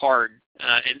too hard.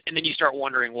 And then you start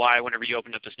wondering why whenever you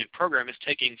open up this new program, it's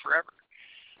taking forever.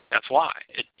 That's why.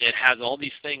 It has all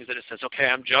these things that it says, okay,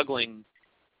 I'm juggling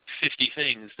 50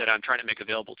 things that I'm trying to make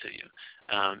available to you.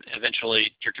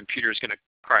 Eventually, your computer is going to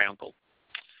cry uncle.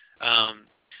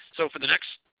 So for the next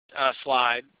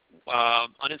slide,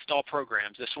 uninstall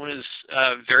programs. This one is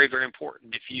very, very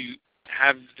important. If you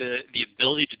have the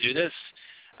ability to do this,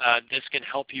 this can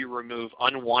help you remove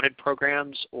unwanted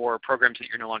programs or programs that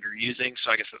you're no longer using.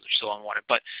 So I guess those are still unwanted.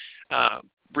 But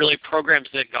really programs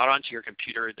that got onto your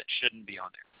computer that shouldn't be on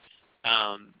there.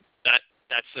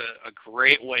 That's a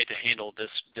great way to handle this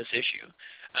issue.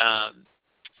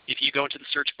 If you go into the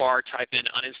search bar, type in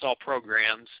uninstall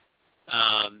programs,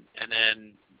 and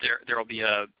then there will be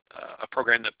a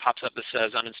program that pops up that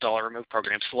says uninstall or remove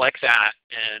program. Select that,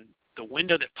 and the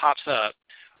window that pops up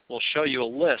will show you a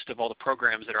list of all the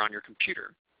programs that are on your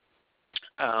computer.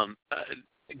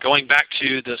 Going back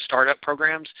to the startup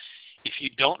programs, if you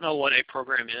don't know what a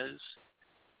program is,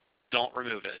 don't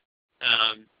remove it.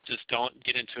 Just don't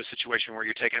get into a situation where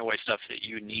you're taking away stuff that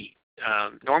you need.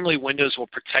 Normally Windows will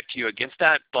protect you against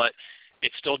that, but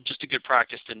it's still just a good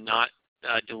practice to not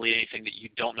delete anything that you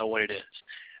don't know what it is.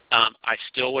 I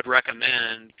still would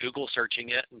recommend Google searching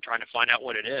it and trying to find out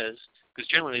what it is, because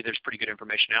generally there's pretty good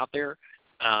information out there.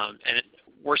 And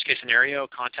worst case scenario,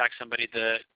 contact somebody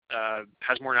that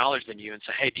has more knowledge than you and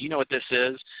say, hey, do you know what this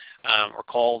is? Or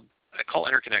call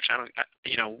Interconnection.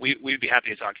 We'd be happy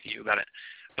to talk to you about it.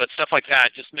 But stuff like that,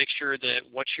 just make sure that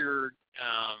what you're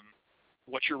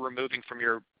removing from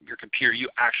your computer you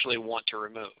actually want to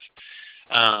remove.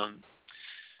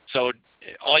 So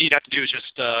all you'd have to do is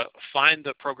just find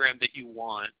the program that you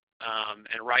want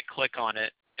and right-click on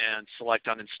it and select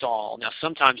uninstall. Now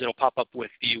sometimes it'll pop up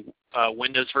with the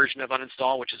Windows version of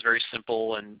uninstall, which is very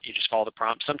simple and you just follow the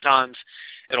prompt. Sometimes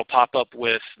it'll pop up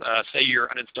with, say you're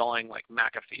uninstalling like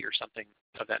McAfee or something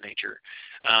of that nature.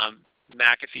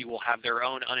 McAfee will have their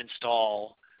own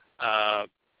uninstall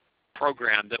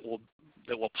program that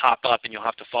will pop up, and you'll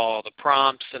have to follow the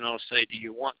prompts, and it'll say, do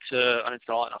you want to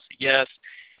uninstall it? And I'll say yes.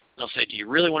 And it'll say, do you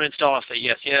really want to install? I'll say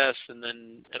yes, yes, and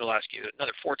then it'll ask you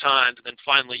another 4 times, and then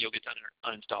finally you'll get to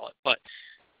uninstall it. But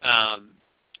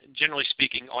generally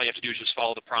speaking, all you have to do is just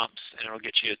follow the prompts, and it'll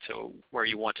get you to where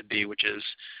you want to be, which is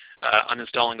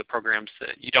uninstalling the programs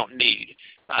that you don't need.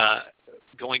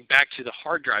 Going back to the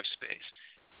hard drive space,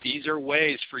 these are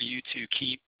ways for you to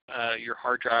keep your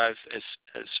hard drive as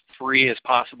free as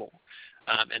possible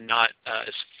and not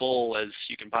as full as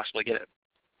you can possibly get it.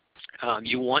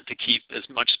 You want to keep as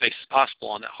much space as possible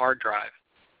on that hard drive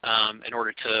in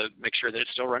order to make sure that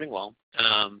it's still running well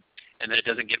and that it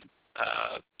doesn't get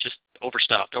just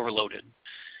overstuffed, overloaded.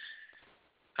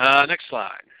 Next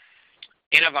slide.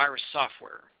 Antivirus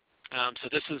software. So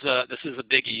this is a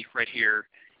biggie right here.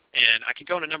 And I can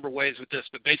go in a number of ways with this,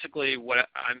 but basically what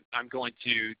I'm going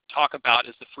to talk about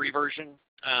is the free version.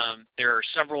 There are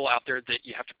several out there that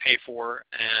you have to pay for,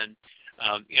 and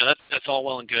that's all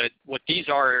well and good. What these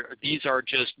are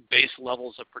just base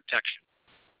levels of protection.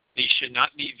 These should not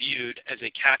be viewed as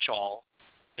a catch-all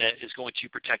that is going to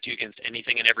protect you against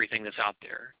anything and everything that's out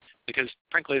there, because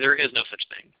frankly there is no such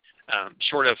thing,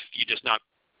 short of you just not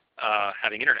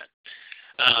having internet.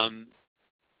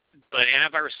 But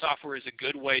antivirus software is a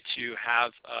good way to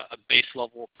have a base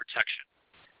level of protection.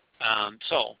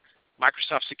 So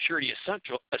Microsoft Security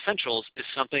Essentials is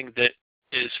something that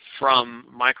is from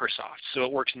Microsoft. So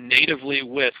it works natively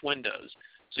with Windows.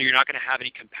 So you're not going to have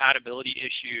any compatibility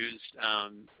issues.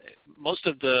 Most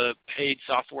of the paid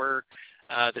software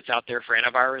that's out there for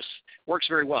antivirus works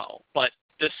very well. But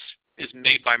this is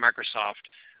made by Microsoft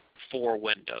for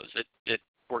Windows. It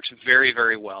works very,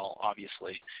 very well,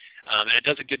 obviously. And it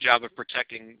does a good job of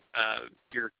protecting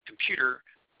your computer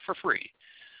for free.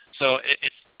 So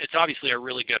it's obviously a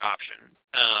really good option.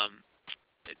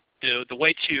 The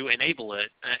way to enable it,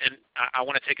 and I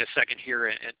want to take a second here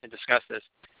and discuss this.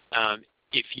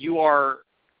 If you are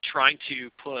trying to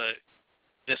put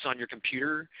this on your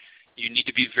computer, you need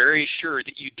to be very sure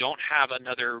that you don't have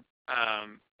another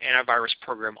antivirus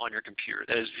program on your computer.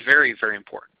 That is very, very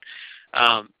important.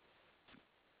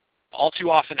 All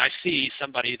too often I see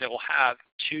somebody that will have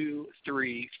 2,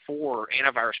 3, 4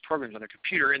 antivirus programs on their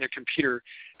computer, and their computer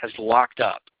has locked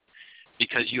up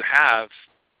because you have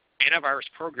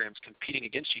antivirus programs competing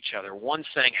against each other. One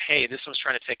saying, hey, this one's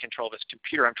trying to take control of its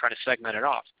computer, I'm trying to segment it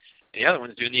off. And the other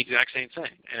one's doing the exact same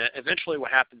thing. And eventually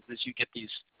what happens is you get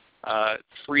these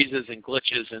freezes and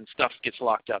glitches and stuff gets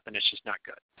locked up, and it's just not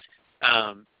good.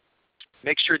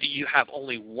 Make sure that you have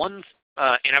only one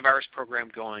antivirus program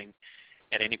going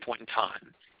at any point in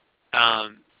time.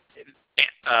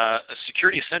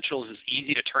 Security Essentials is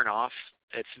easy to turn off.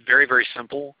 It's very, very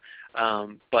simple.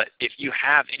 But if you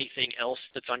have anything else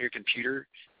that's on your computer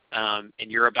and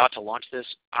you're about to launch this,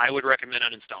 I would recommend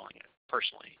uninstalling it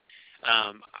personally.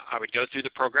 I would go through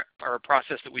the program or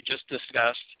process that we just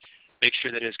discussed, make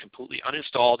sure that it is completely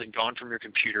uninstalled and gone from your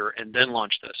computer, and then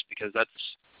launch this, because that's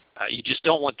you just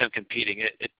don't want them competing.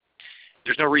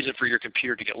 There's no reason for your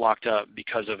computer to get locked up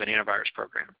because of an antivirus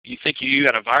program. You think you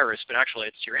got a virus, but actually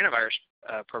it's your antivirus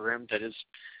program that is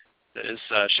that is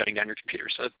shutting down your computer.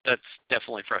 So that's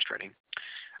definitely frustrating.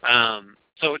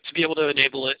 So to be able to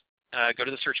enable it, go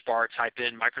to the search bar, type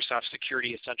in Microsoft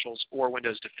Security Essentials or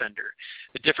Windows Defender.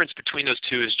 The difference between those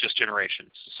two is just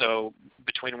generations. So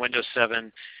between Windows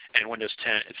 7 and Windows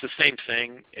 10, it's the same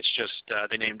thing. It's just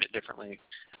they named it differently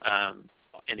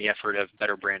in the effort of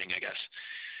better branding, I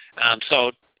guess.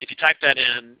 So if you type that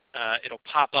in, it'll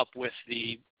pop up with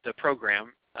the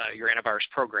program, your antivirus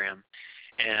program.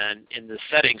 And in the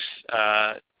Settings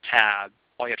tab,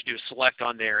 all you have to do is select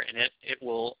on there, and it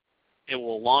will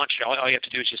launch. All you have to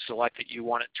do is just select that you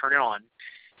want to turn it on.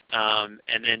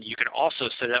 And then you can also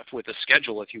set it up with a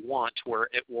schedule if you want, where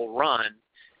it will run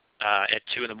at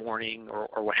 2 in the morning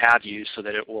or what have you, so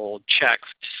that it will check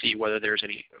to see whether there's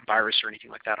any virus or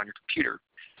anything like that on your computer.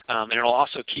 And it'll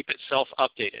also keep itself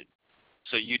updated,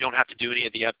 so you don't have to do any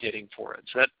of the updating for it.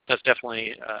 So that's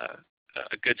definitely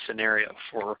a good scenario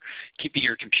for keeping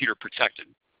your computer protected.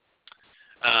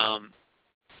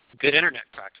 Good internet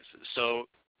practices. So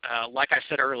like I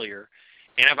said earlier,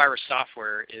 antivirus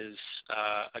software is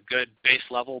a good base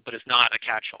level, but it's not a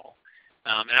catch-all.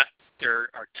 There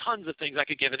are tons of things. I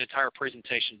could give an entire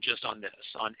presentation just on this,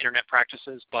 on internet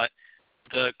practices, but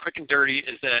the quick and dirty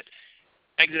is that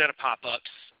exit out of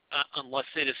pop-ups, unless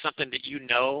it is something that you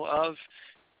know of.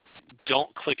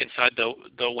 Don't click inside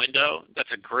the window.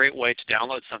 That's a great way to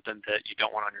download something that you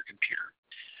don't want on your computer.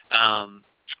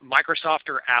 Microsoft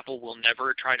or Apple will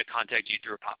never try to contact you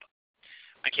through a pop-up.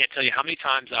 I can't tell you how many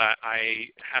times I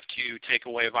have to take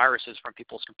away viruses from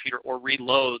people's computer or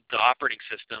reload the operating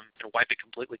system and wipe it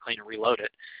completely clean and reload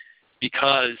it,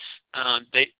 because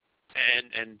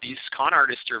these con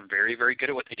artists are very, very good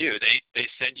at what they do. They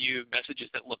send you messages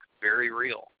that look very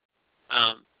real.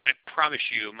 I promise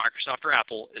you, Microsoft or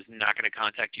Apple is not going to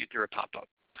contact you through a pop-up.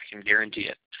 I can guarantee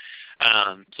it.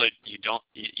 So you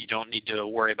don't need to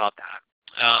worry about that.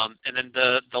 And then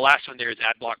the last one there is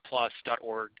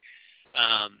adblockplus.org.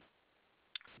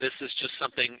 This is just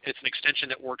something. It's an extension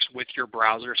that works with your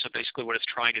browser. So basically, what it's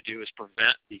trying to do is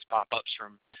prevent these pop-ups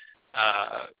from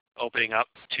opening up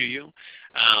to you.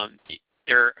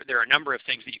 There are a number of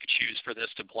things that you could choose for this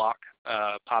to block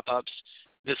pop-ups.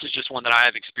 This is just one that I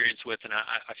have experience with, and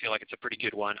I feel like it's a pretty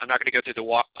good one. I'm not going to go through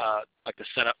the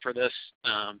setup for this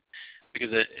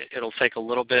because it'll take a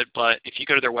little bit. But if you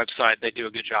go to their website, they do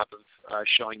a good job of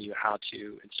showing you how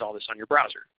to install this on your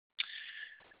browser.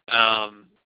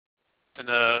 And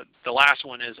the last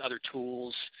one is other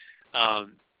tools.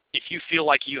 If you feel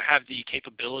like you have the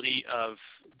capability of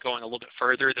going a little bit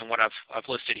further than what I've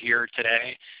listed here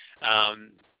today,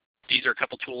 these are a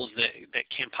couple tools that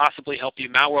can possibly help you.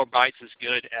 Malwarebytes is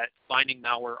good at finding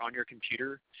malware on your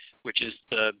computer, which is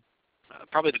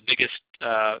probably the biggest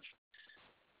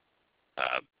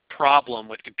problem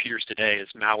with computers today is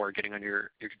malware getting on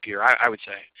your computer, I would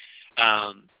say.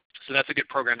 So that's a good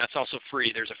program. That's also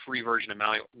free. There's a free version of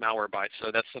Malwarebytes,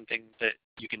 so that's something that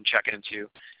you can check into.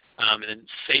 And then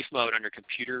Safe Mode on your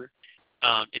computer.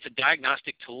 It's a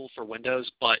diagnostic tool for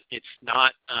Windows, but it's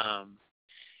not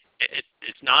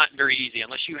it's not very easy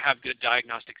unless you have good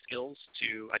diagnostic skills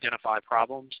to identify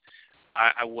problems.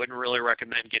 I wouldn't really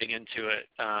recommend getting into it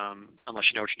unless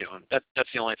you know what you're doing. That's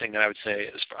the only thing that I would say.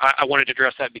 I wanted to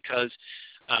address that because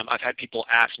I've had people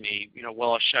ask me,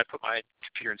 well, should I put my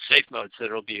computer in safe mode so that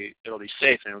it'll be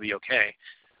safe and it'll be okay?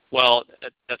 Well,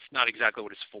 that's not exactly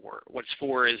what it's for. What it's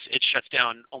for is it shuts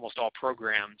down almost all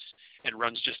programs and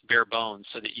runs just bare bones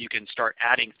so that you can start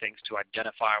adding things to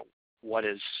identify what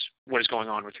is going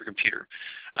on with your computer.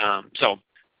 So,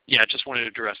 yeah, just wanted to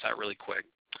address that really quick.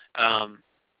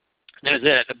 That is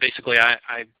it. Basically,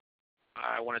 I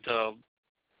wanted to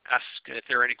ask if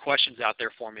there are any questions out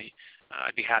there for me.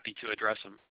 I'd be happy to address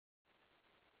them.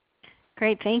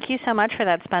 Great. Thank you so much for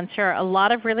that, Spencer. A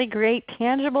lot of really great,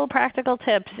 tangible, practical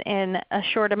tips in a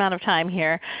short amount of time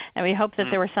here. And we hope that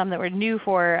there were some that were new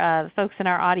for folks in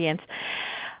our audience.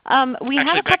 We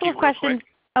have a couple of questions. Quick,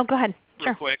 oh, go ahead.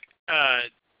 Real quick.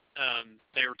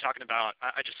 They were talking about,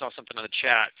 I just saw something on the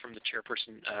chat from the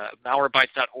chairperson,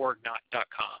 malwarebytes.org, not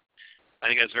 .com. I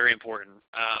think that's very important.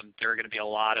 There are going to be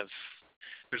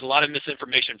there's a lot of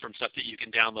misinformation from stuff that you can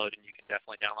download, and you can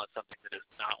definitely download something that is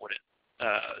not what it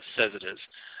says it is.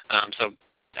 So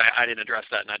I didn't address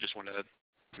that, and I just wanted to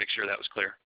make sure that was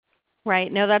clear.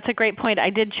 Right. No, that's a great point. I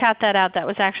did chat that out. That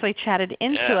was actually chatted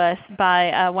into us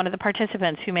by one of the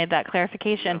participants who made that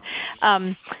clarification.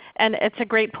 And it's a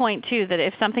great point, too, that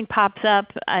if something pops up,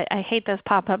 I hate those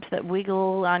pop-ups that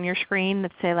wiggle on your screen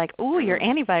that say, like, ooh, your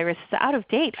antivirus is out of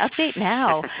date. Update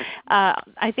now.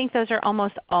 I think those are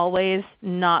almost always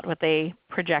not what they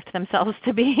project themselves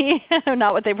to be,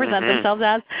 not what they present themselves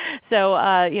as. So,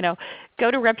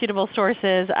 go to reputable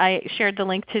sources. I shared the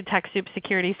link to TechSoup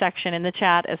security section in the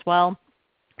chat as well,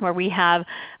 where we have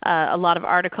a lot of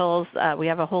articles. We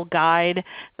have a whole guide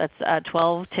that's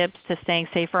 12 tips to staying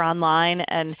safer online.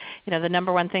 And the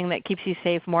number one thing that keeps you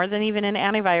safe more than even an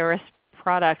antivirus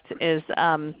product is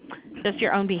just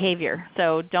your own behavior.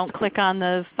 So don't click on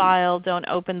the file, don't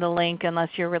open the link unless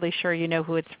you're really sure you know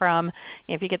who it's from.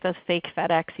 If you get those fake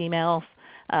FedEx emails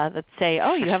that say,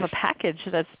 oh, you have a package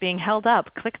that's being held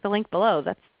up, click the link below.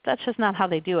 That's just not how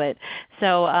they do it.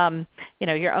 So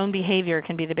your own behavior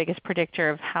can be the biggest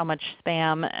predictor of how much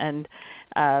spam and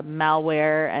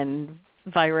malware and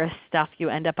virus stuff you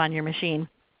end up on your machine.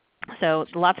 So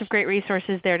lots of great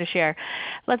resources there to share.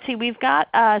 Let's see, we've got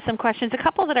some questions, a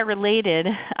couple that are related.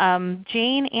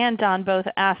 Jane and Don both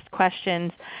asked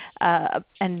questions,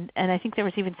 and I think there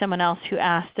was even someone else who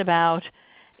asked about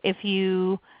if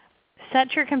you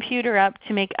set your computer up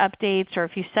to make updates, or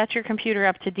if you set your computer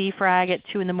up to defrag at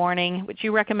 2 in the morning, which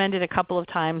you recommended a couple of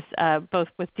times, both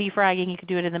with defragging, you could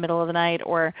do it in the middle of the night,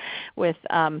 or with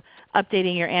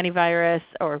updating your antivirus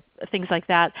or things like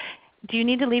that. Do you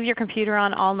need to leave your computer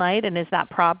on all night, and is that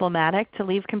problematic to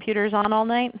leave computers on all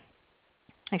night?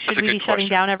 Like, should we be shutting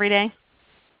down every day?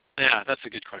 Yeah, that's a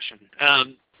good question.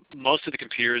 Most of the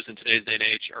computers in today's day and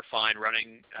age are fine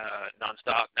running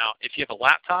nonstop. Now, if you have a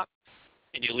laptop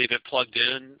and you leave it plugged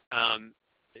in,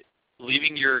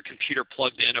 leaving your computer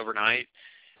plugged in overnight,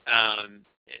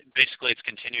 basically it's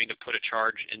continuing to put a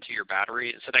charge into your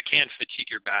battery. So that can fatigue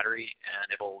your battery,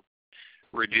 and it will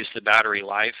reduce the battery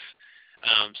life.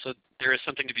 So there is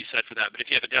something to be said for that. But if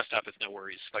you have a desktop, it's no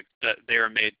worries. Like they are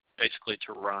made basically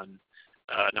to run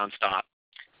nonstop.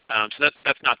 So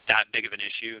that's not that big of an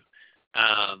issue.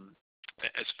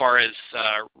 As far as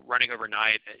running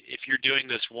overnight, if you're doing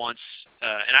this once,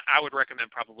 and I would recommend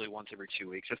probably once every 2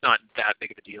 weeks. It's not that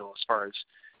big of a deal as far as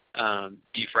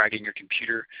defragging your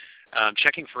computer.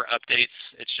 Checking for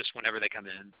updates, it's just whenever they come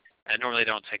in. And normally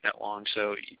they don't take that long,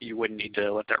 so you wouldn't need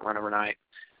to let that run overnight.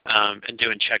 And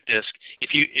doing check disk.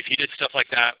 If you did stuff like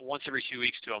that once every 2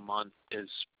 weeks to a month is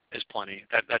plenty.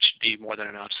 That should be more than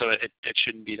enough. So it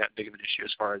shouldn't be that big of an issue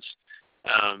as far as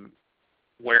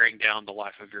wearing down the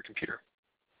life of your computer.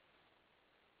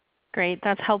 Great.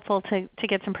 That's helpful to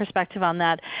get some perspective on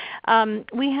that.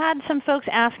 We had some folks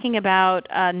asking about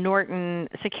Norton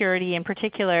security in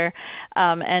particular,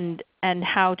 and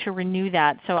how to renew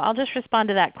that. So I'll just respond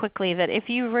to that quickly, that if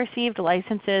you've received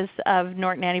licenses of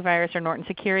Norton Antivirus or Norton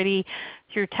Security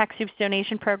through TechSoup's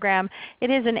donation program, it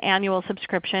is an annual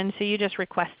subscription. So you just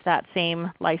request that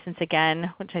same license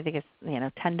again, which I think is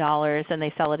 $10, and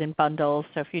they sell it in bundles.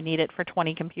 So if you need it for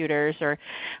 20 computers or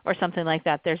something like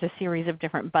that, there's a series of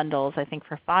different bundles, I think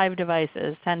for 5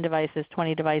 devices, 10 devices,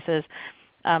 20 devices.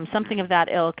 Something of that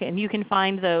ilk, and you can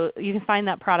find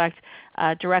that product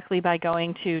directly by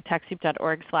going to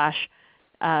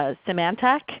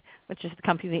TechSoup.org/Symantec, which is the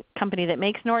company that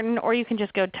makes Norton, or you can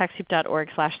just go to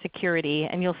TechSoup.org/security,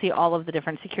 and you'll see all of the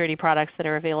different security products that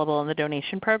are available in the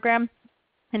donation program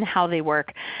and how they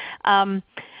work.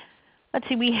 Let's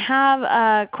see, we have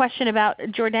a question about,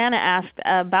 Jordana asked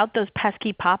about those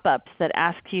pesky pop-ups that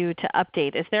ask you to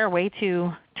update. Is there a way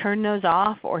to turn those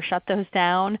off or shut those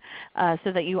down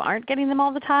so that you aren't getting them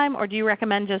all the time? Or do you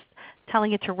recommend just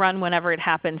telling it to run whenever it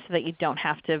happens so that you don't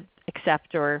have to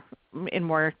accept, or in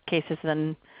more cases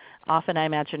than often I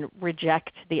imagine,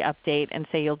 reject the update and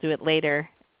say you'll do it later,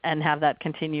 and have that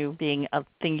continue being a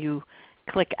thing you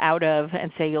click out of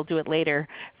and say you'll do it later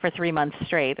for 3 months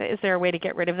straight? Is there a way to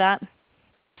get rid of that?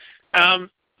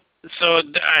 So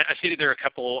I see that there are a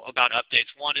couple about updates.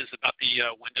 One is about the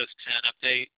Windows 10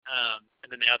 update,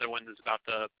 and then the other one is about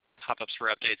the pop-ups for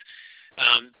updates.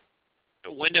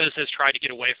 Windows has tried to get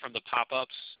away from the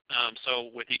pop-ups. So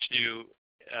with each new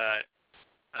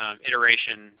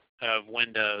iteration of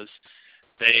Windows,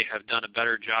 they have done a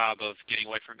better job of getting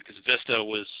away from it, because Vista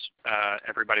was,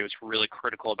 everybody was really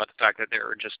critical about the fact that there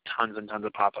were just tons and tons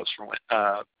of pop-ups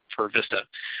for Vista.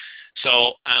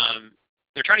 So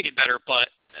they're trying to get better, but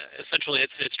essentially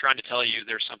it's trying to tell you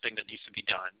there's something that needs to be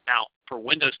done. Now, for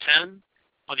Windows 10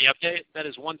 on the update, that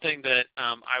is one thing that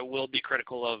I will be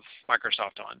critical of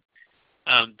Microsoft on.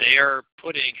 They are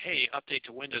putting, hey, update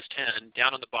to Windows 10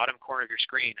 down on the bottom corner of your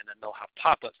screen, and then they'll have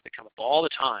pop-ups that come up all the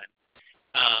time.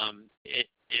 It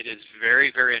is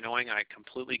very, very annoying. I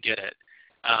completely get it.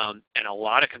 And a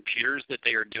lot of computers that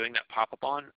they are doing that pop-up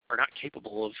on are not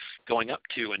capable of going up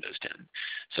to Windows 10.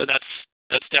 So that's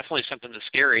definitely something that's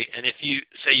scary. And if you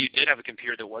say you did have a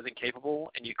computer that wasn't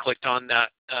capable and you clicked on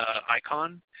that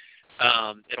icon,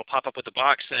 it'll pop up with a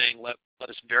box saying, let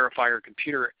us verify your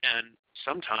computer. And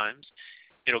sometimes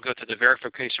it'll go through the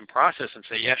verification process and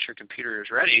say, yes, your computer is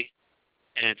ready.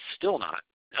 and it's still not.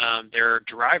 There are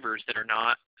drivers that are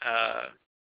not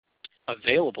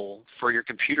available for your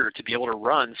computer to be able to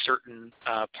run certain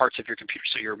parts of your computer,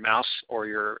 so your mouse or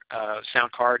your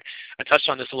sound card. I touched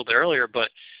on this a little bit earlier,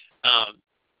 but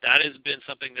that has been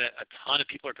something that a ton of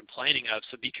people are complaining of,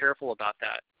 so be careful about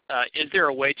that. Is there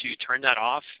a way to turn that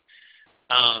off?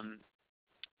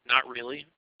 Not really.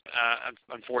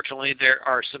 Unfortunately, there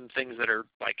are some things that are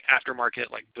like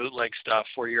aftermarket, like bootleg stuff,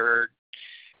 where you're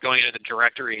going into the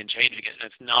directory and changing it, and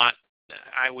it's not.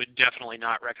 I would definitely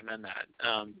not recommend that.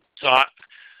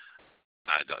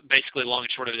 Basically, long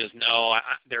and short of it is no.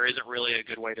 There isn't really a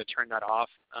good way to turn that off.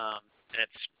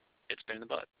 It's been in the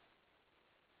butt.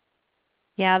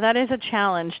 Yeah, that is a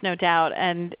challenge, no doubt,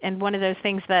 and one of those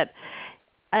things that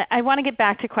I want to get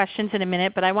back to questions in a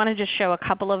minute, but I want to just show a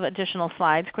couple of additional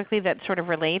slides quickly that sort of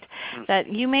relate.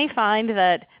 That you may find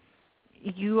that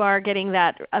you are getting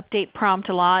that update prompt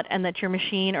a lot, and that your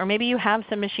machine, or maybe you have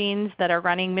some machines that are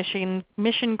running mission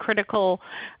critical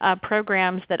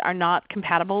programs that are not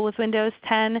compatible with Windows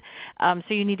 10, so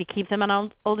you need to keep them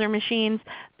on older machines.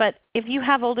 But if you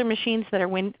have older machines that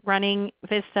are running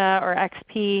Vista or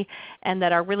XP and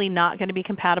that are really not going to be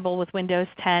compatible with Windows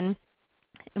 10,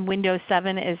 Windows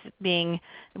 7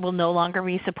 will no longer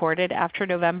be supported after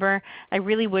November, I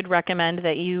really would recommend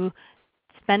that you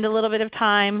spend a little bit of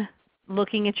time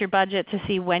looking at your budget to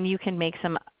see when you can make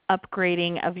some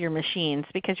upgrading of your machines,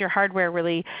 because your hardware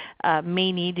really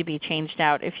may need to be changed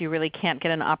out if you really can't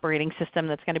get an operating system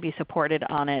that's going to be supported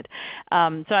on it.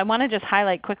 So I want to just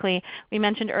highlight quickly, we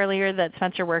mentioned earlier that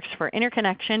Spencer works for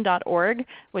interconnection.org,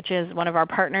 which is one of our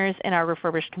partners in our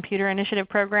Refurbished Computer Initiative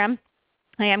program.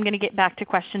 I am going to get back to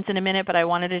questions in a minute, but I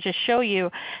wanted to just show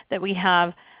you that we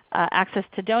have access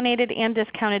to donated and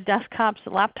discounted desktops,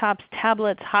 laptops,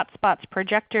 tablets, hotspots,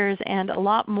 projectors, and a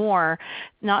lot more,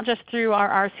 not just through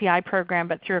our RCI program,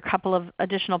 but through a couple of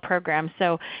additional programs.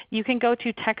 So you can go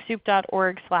to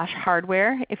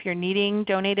TechSoup.org/hardware if you're needing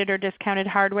donated or discounted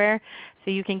hardware.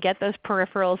 So you can get those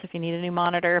peripherals if you need a new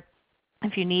monitor.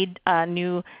 If you need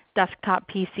new desktop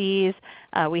PCs,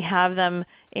 we have them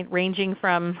ranging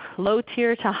from low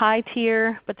tier to high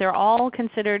tier, but they're all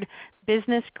considered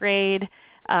business grade,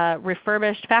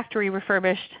 refurbished, factory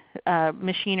refurbished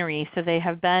machinery. So they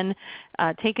have been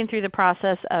taken through the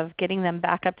process of getting them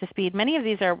back up to speed. Many of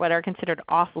these are what are considered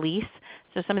off lease.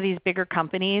 So some of these bigger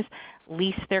companies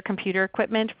lease their computer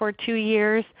equipment for 2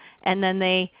 years, and then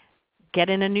they get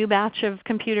in a new batch of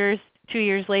computers 2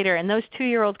 years later. And those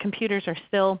 2-year-old computers are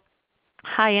still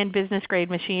high-end business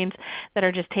grade machines that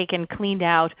are just taken, cleaned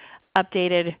out,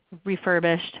 updated,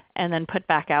 refurbished, and then put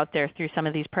back out there through some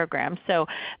of these programs. So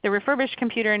the Refurbished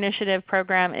Computer Initiative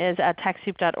program is at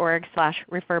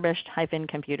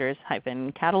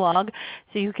TechSoup.org/refurbished-computers-catalog.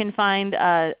 So you can find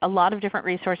a lot of different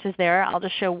resources there. I'll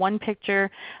just show one picture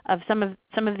of some of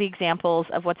the examples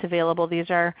of what's available. These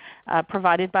are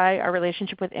provided by our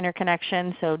relationship with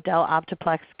Interconnection, so Dell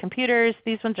Optiplex computers.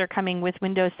 These ones are coming with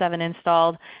Windows 7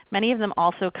 installed. Many of them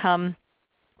also come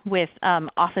with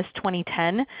Office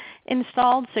 2010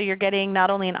 installed. So you're getting not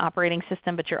only an operating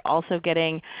system, but you're also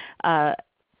getting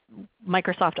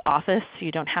Microsoft Office. So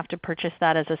you don't have to purchase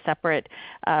that as a separate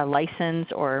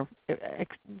license or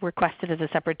request it as a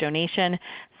separate donation.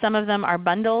 Some of them are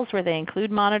bundles where they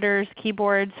include monitors,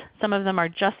 keyboards. Some of them are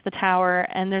just the tower.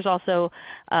 And there's also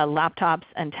laptops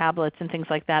and tablets and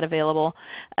things like that available.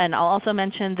 And I'll also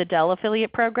mention the Dell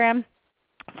affiliate program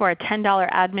for a $10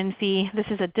 admin fee. This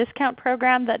is a discount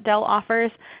program that Dell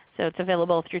offers, so it's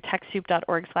available through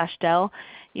TechSoup.org/Dell.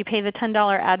 You pay the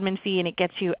 $10 admin fee and it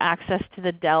gets you access to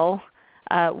the Dell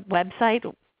website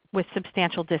with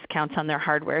substantial discounts on their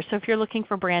hardware. So if you're looking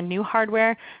for brand new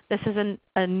hardware, this is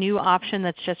a new option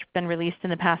that's just been released in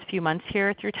the past few months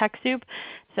here through TechSoup.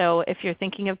 So if you're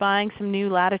thinking of buying some new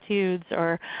Latitudes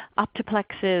or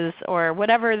Optiplexes or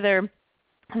whatever their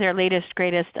latest,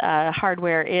 greatest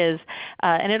hardware is.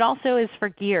 And it also is for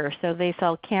gear. So they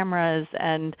sell cameras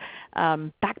and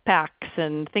backpacks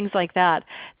and things like that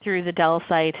through the Dell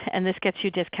site. And this gets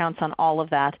you discounts on all of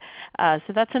that.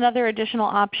 So that's another additional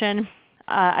option.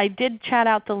 I did chat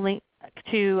out the link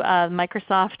to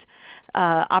Microsoft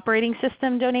operating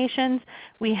system donations.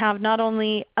 We have not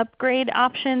only upgrade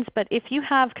options, but if you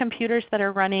have computers that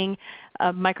are running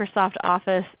Microsoft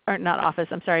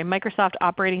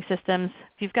operating systems,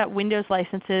 if you've got Windows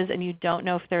licenses and you don't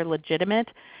know if they're legitimate,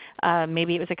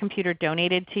 maybe it was a computer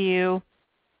donated to you,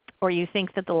 or you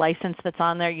think that the license that's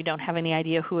on there, you don't have any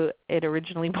idea who it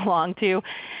originally belonged to,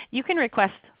 you can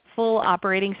request full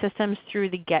operating systems through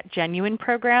the Get Genuine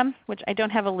program, which I don't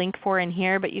have a link for in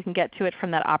here, but you can get to it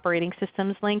from that operating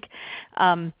systems link,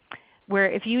 where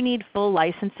if you need full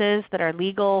licenses that are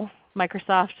legal,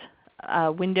 Microsoft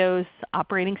Windows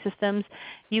operating systems,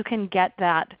 you can get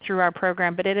that through our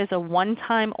program, but it is a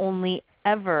one-time only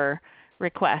ever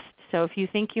request. So if you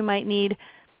think you might need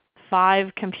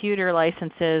 5 computer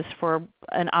licenses for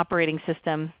an operating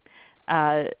system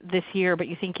this year, but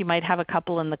you think you might have a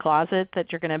couple in the closet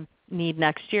that you're going to need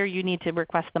next year, you need to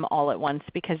request them all at once,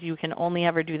 because you can only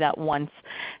ever do that once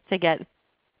to get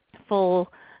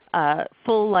full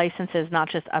licenses, not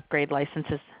just upgrade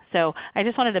licenses. So I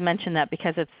just wanted to mention that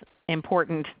because it's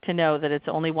important to know that it's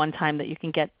only one time that you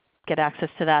can get access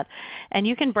to that. And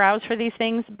you can browse for these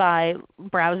things by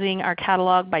browsing our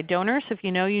catalog by donors. So if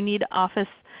you know you need Office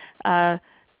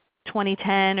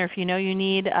 2010, or if you know you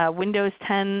need a Windows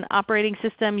 10 operating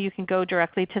system, you can go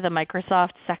directly to the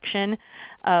Microsoft section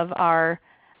of our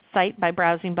site by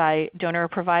browsing by donor or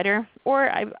provider. Or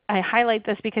I highlight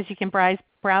this because you can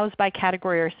browse by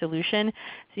category or solution.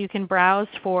 So you can browse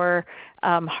for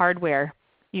hardware.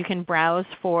 You can browse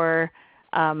for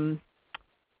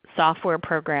software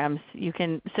programs.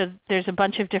 So there's a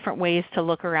bunch of different ways to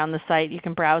look around the site. You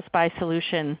can browse by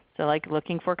solution. So like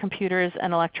looking for computers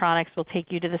and electronics will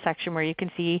take you to the section where you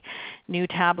can see new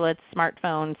tablets,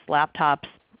 smartphones, laptops.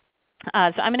 So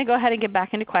I'm going to go ahead and get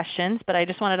back into questions, but I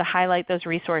just wanted to highlight those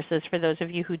resources for those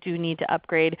of you who do need to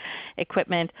upgrade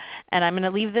equipment. And I'm going to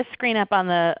leave this screen up on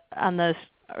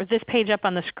this page up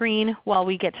on the screen while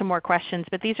we get to more questions.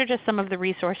 But these are just some of the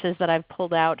resources that I've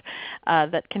pulled out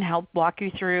that can help walk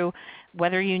you through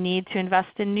whether you need to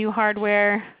invest in new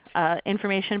hardware,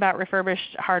 information about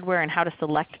refurbished hardware and how to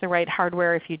select the right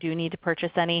hardware if you do need to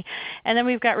purchase any. And then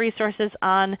we've got resources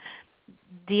on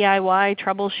DIY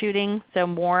troubleshooting, so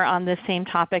more on this same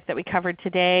topic that we covered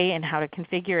today, and how to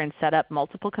configure and set up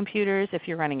multiple computers if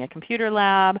you're running a computer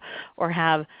lab or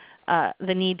have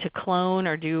the need to clone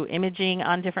or do imaging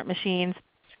on different machines.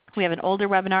 We have an older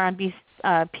webinar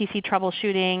on PC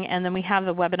troubleshooting, and then we have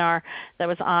the webinar that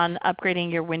was on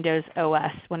upgrading your Windows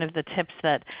OS, one of the tips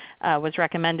that was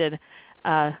recommended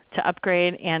to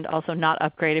upgrade and also not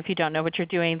upgrade if you don't know what you're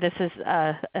doing. This is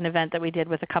an event that we did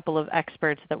with a couple of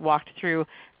experts that walked through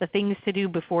the things to do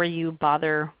before you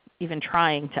bother even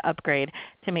trying to upgrade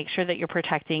to make sure that you're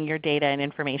protecting your data and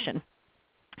information.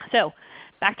 So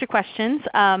back to questions.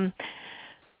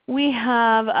 We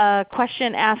have a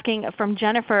question asking from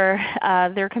Jennifer,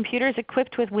 their computer is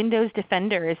equipped with Windows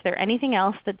Defender. Is there anything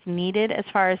else that's needed as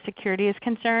far as security is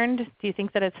concerned? Do you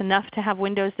think that it's enough to have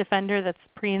Windows Defender that's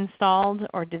pre-installed,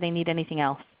 or do they need anything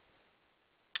else?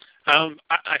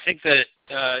 I think that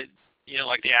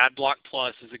like the AdBlock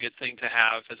Plus is a good thing to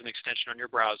have as an extension on your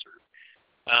browser.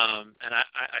 And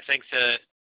I think that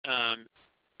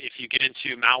if you get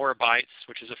into Malwarebytes,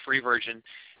 which is a free version,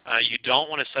 you don't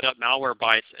want to set up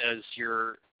Malwarebytes as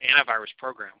your antivirus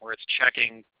program, where it's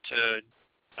checking to,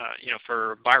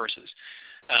 for viruses.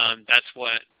 That's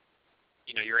what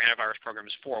your antivirus program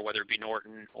is for, whether it be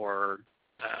Norton or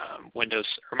Windows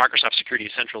or Microsoft Security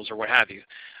Essentials or what have you.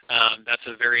 That's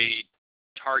a very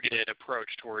targeted approach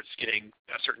towards getting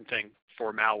a certain thing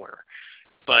for malware.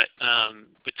 But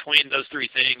between those three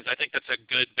things, I think that's a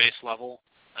good base level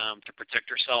to protect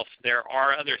yourself. There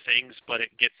are other things, but it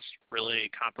gets really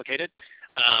complicated.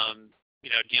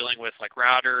 Dealing with like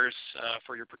routers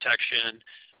for your protection.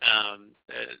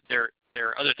 There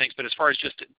are other things, but as far as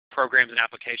just programs and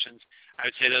applications, I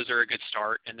would say those are a good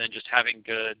start. And then just having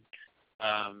good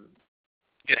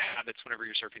habits whenever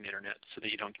you're surfing the internet, so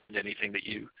that you don't get anything that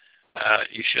you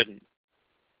shouldn't.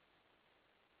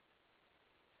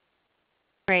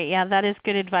 Great. Yeah, that is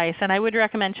good advice. And I would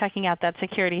recommend checking out that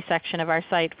security section of our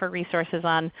site for resources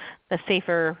on the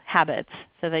safer habits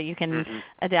so that you can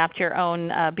adapt your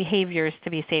own behaviors to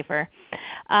be safer.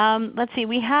 Let's see.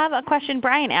 We have a question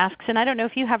Brian asks, and I don't know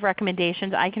if you have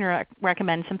recommendations. I can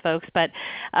recommend some folks, but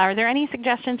are there any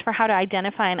suggestions for how to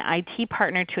identify an IT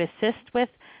partner to assist with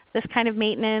this kind of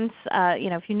maintenance?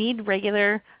 If you need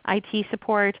regular IT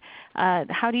support,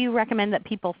 how do you recommend that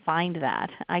people find that?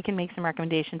 I can make some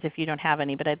recommendations if you don't have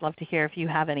any, but I'd love to hear if you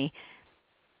have any.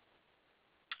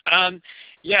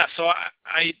 Yeah, so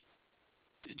I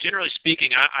generally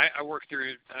speaking, I work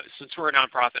through, since we're a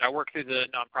nonprofit, I work through the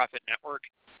nonprofit network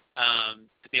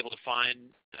to be able to find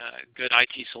good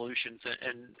IT solutions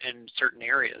in certain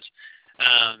areas.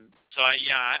 So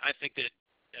I think that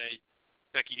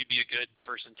Becky, you'd be a good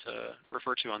person to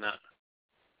refer to on that.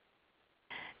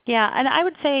 Yeah, and I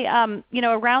would say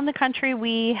around the country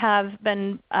we have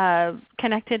been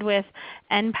connected with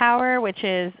NPower, which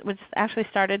actually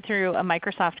started through a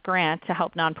Microsoft grant to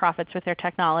help nonprofits with their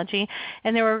technology.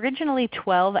 And there were originally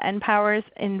 12 NPowers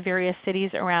in various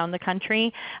cities around the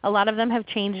country. A lot of them have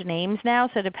changed names now,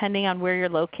 so depending on where you're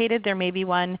located, there may be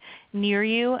one near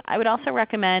you. I would also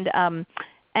recommend N10,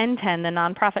 the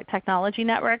Nonprofit Technology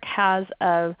Network, has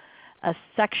a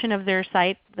section of their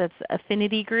site that's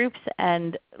affinity groups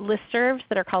and listservs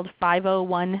that are called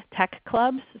 501 Tech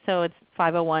Clubs. So it's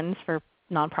 501s for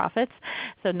nonprofits,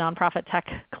 so nonprofit tech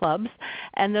clubs.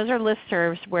 And those are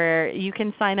listservs where you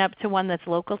can sign up to one that's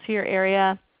local to your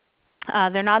area.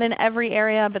 They're not in every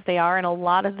area, but they are in a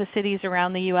lot of the cities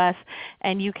around the U.S.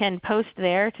 And you can post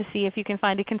there to see if you can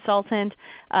find a consultant.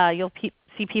 You'll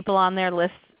see people on their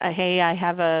list, hey, I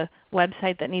have a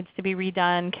website that needs to be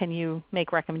redone. Can you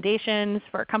make recommendations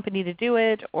for a company to do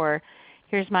it? Or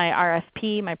here's my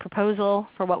RFP, my proposal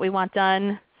for what we want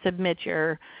done. Submit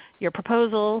your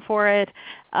proposal for it.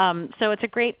 So it's a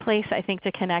great place, I think,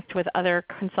 to connect with other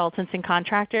consultants and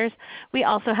contractors. We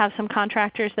also have some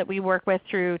contractors that we work with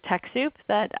through TechSoup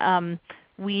that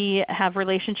we have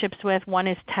relationships with. One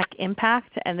is Tech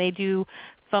Impact, and they do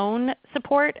phone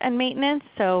support and maintenance.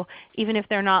 So even if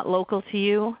they're not local to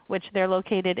you, which they're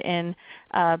located in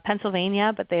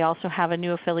Pennsylvania, but they also have a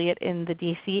new affiliate in the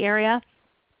DC area,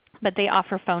 but they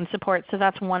offer phone support. So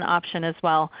that's one option as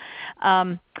well.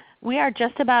 We are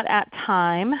just about at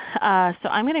time, so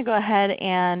I'm going to go ahead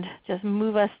and just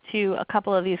move us to a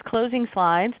couple of these closing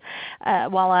slides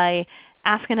while I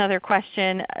ask another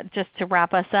question just to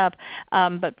wrap us up.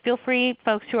 But feel free,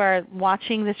 folks who are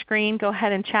watching the screen, go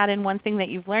ahead and chat in one thing that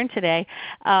you've learned today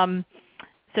so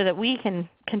that we can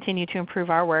continue to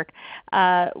improve our work.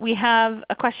 We have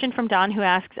a question from Don who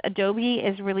asks, Adobe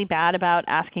is really bad about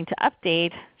asking to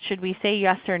update. Should we say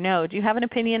yes or no? Do you have an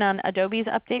opinion on Adobe's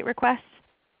update requests?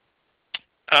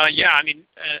 Yeah, I mean,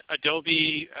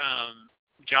 Adobe,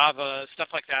 Java, stuff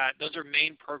like that, those are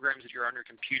main programs that you're on your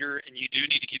computer, and you do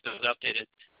need to keep those updated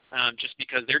just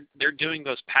because they're doing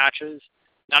those patches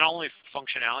not only for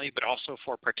functionality but also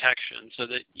for protection so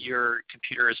that your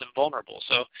computer isn't vulnerable.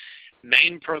 So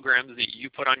main programs that you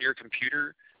put on your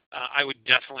computer, I would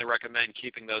definitely recommend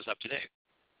keeping those up to date.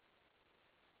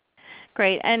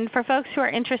 Great. And for folks who are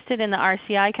interested in the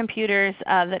RCI computers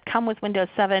that come with Windows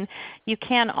 7, you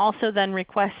can also then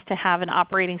request to have an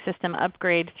operating system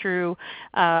upgrade through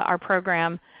our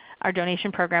program, our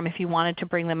donation program, if you wanted to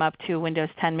bring them up to a Windows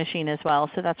 10 machine as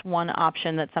well. So that's one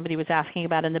option that somebody was asking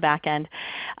about in the back end.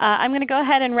 I'm going to go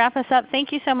ahead and wrap us up.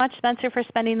 Thank you so much, Spencer, for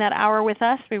spending that hour with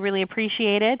us. We really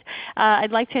appreciate it.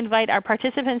 I'd like to invite our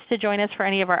participants to join us for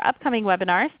any of our upcoming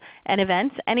webinars and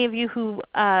events. Any of you who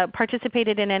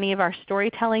participated in any of our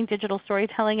storytelling, digital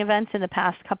storytelling events in the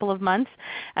past couple of months,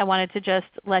 I wanted to just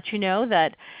let you know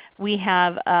that we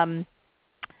have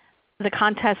the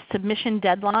contest submission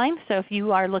deadline. So if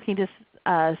you are looking to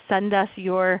send us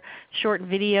your short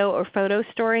video or photo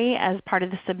story as part of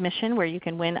the submission where you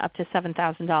can win up to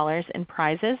 $7,000 in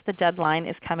prizes, the deadline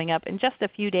is coming up in just a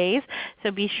few days. So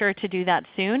be sure to do that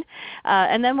soon.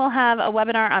 And then we'll have a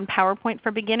webinar on PowerPoint for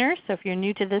beginners. So if you're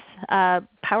new to this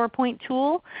PowerPoint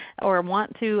tool or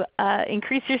want to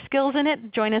increase your skills in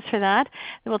it, join us for that.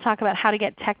 And we'll talk about how to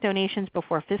get tech donations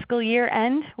before fiscal year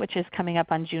end, which is coming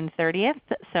up on June 30th.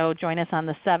 So join us on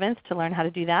the 7th to learn how to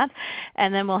do that.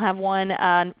 And then we'll have one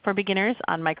for beginners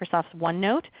on Microsoft's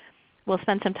OneNote. We'll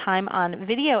spend some time on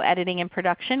video editing and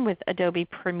production with Adobe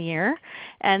Premiere.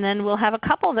 And then we'll have a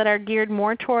couple that are geared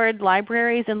more toward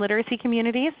libraries and literacy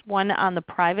communities, one on the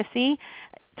privacy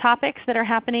topics that are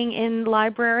happening in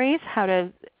libraries, how to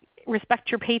respect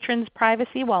your patrons'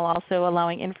 privacy while also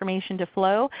allowing information to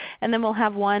flow. And then we'll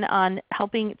have one on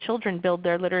helping children build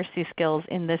their literacy skills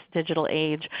in this digital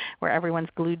age where everyone's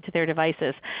glued to their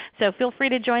devices. So feel free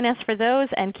to join us for those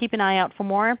and keep an eye out for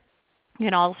more. You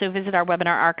can also visit our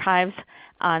webinar archives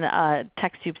on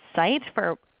TechSoup's site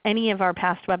for any of our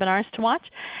past webinars to watch.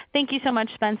 Thank you so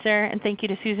much, Spencer, and thank you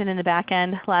to Susan in the back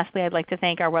end. Lastly, I'd like to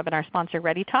thank our webinar sponsor,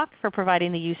 ReadyTalk, for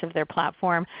providing the use of their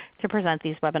platform to present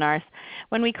these webinars.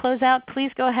 When we close out, please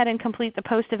go ahead and complete the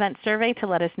post-event survey to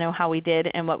let us know how we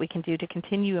did and what we can do to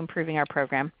continue improving our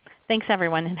program. Thanks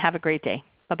everyone, and have a great day.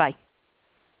 Bye-bye.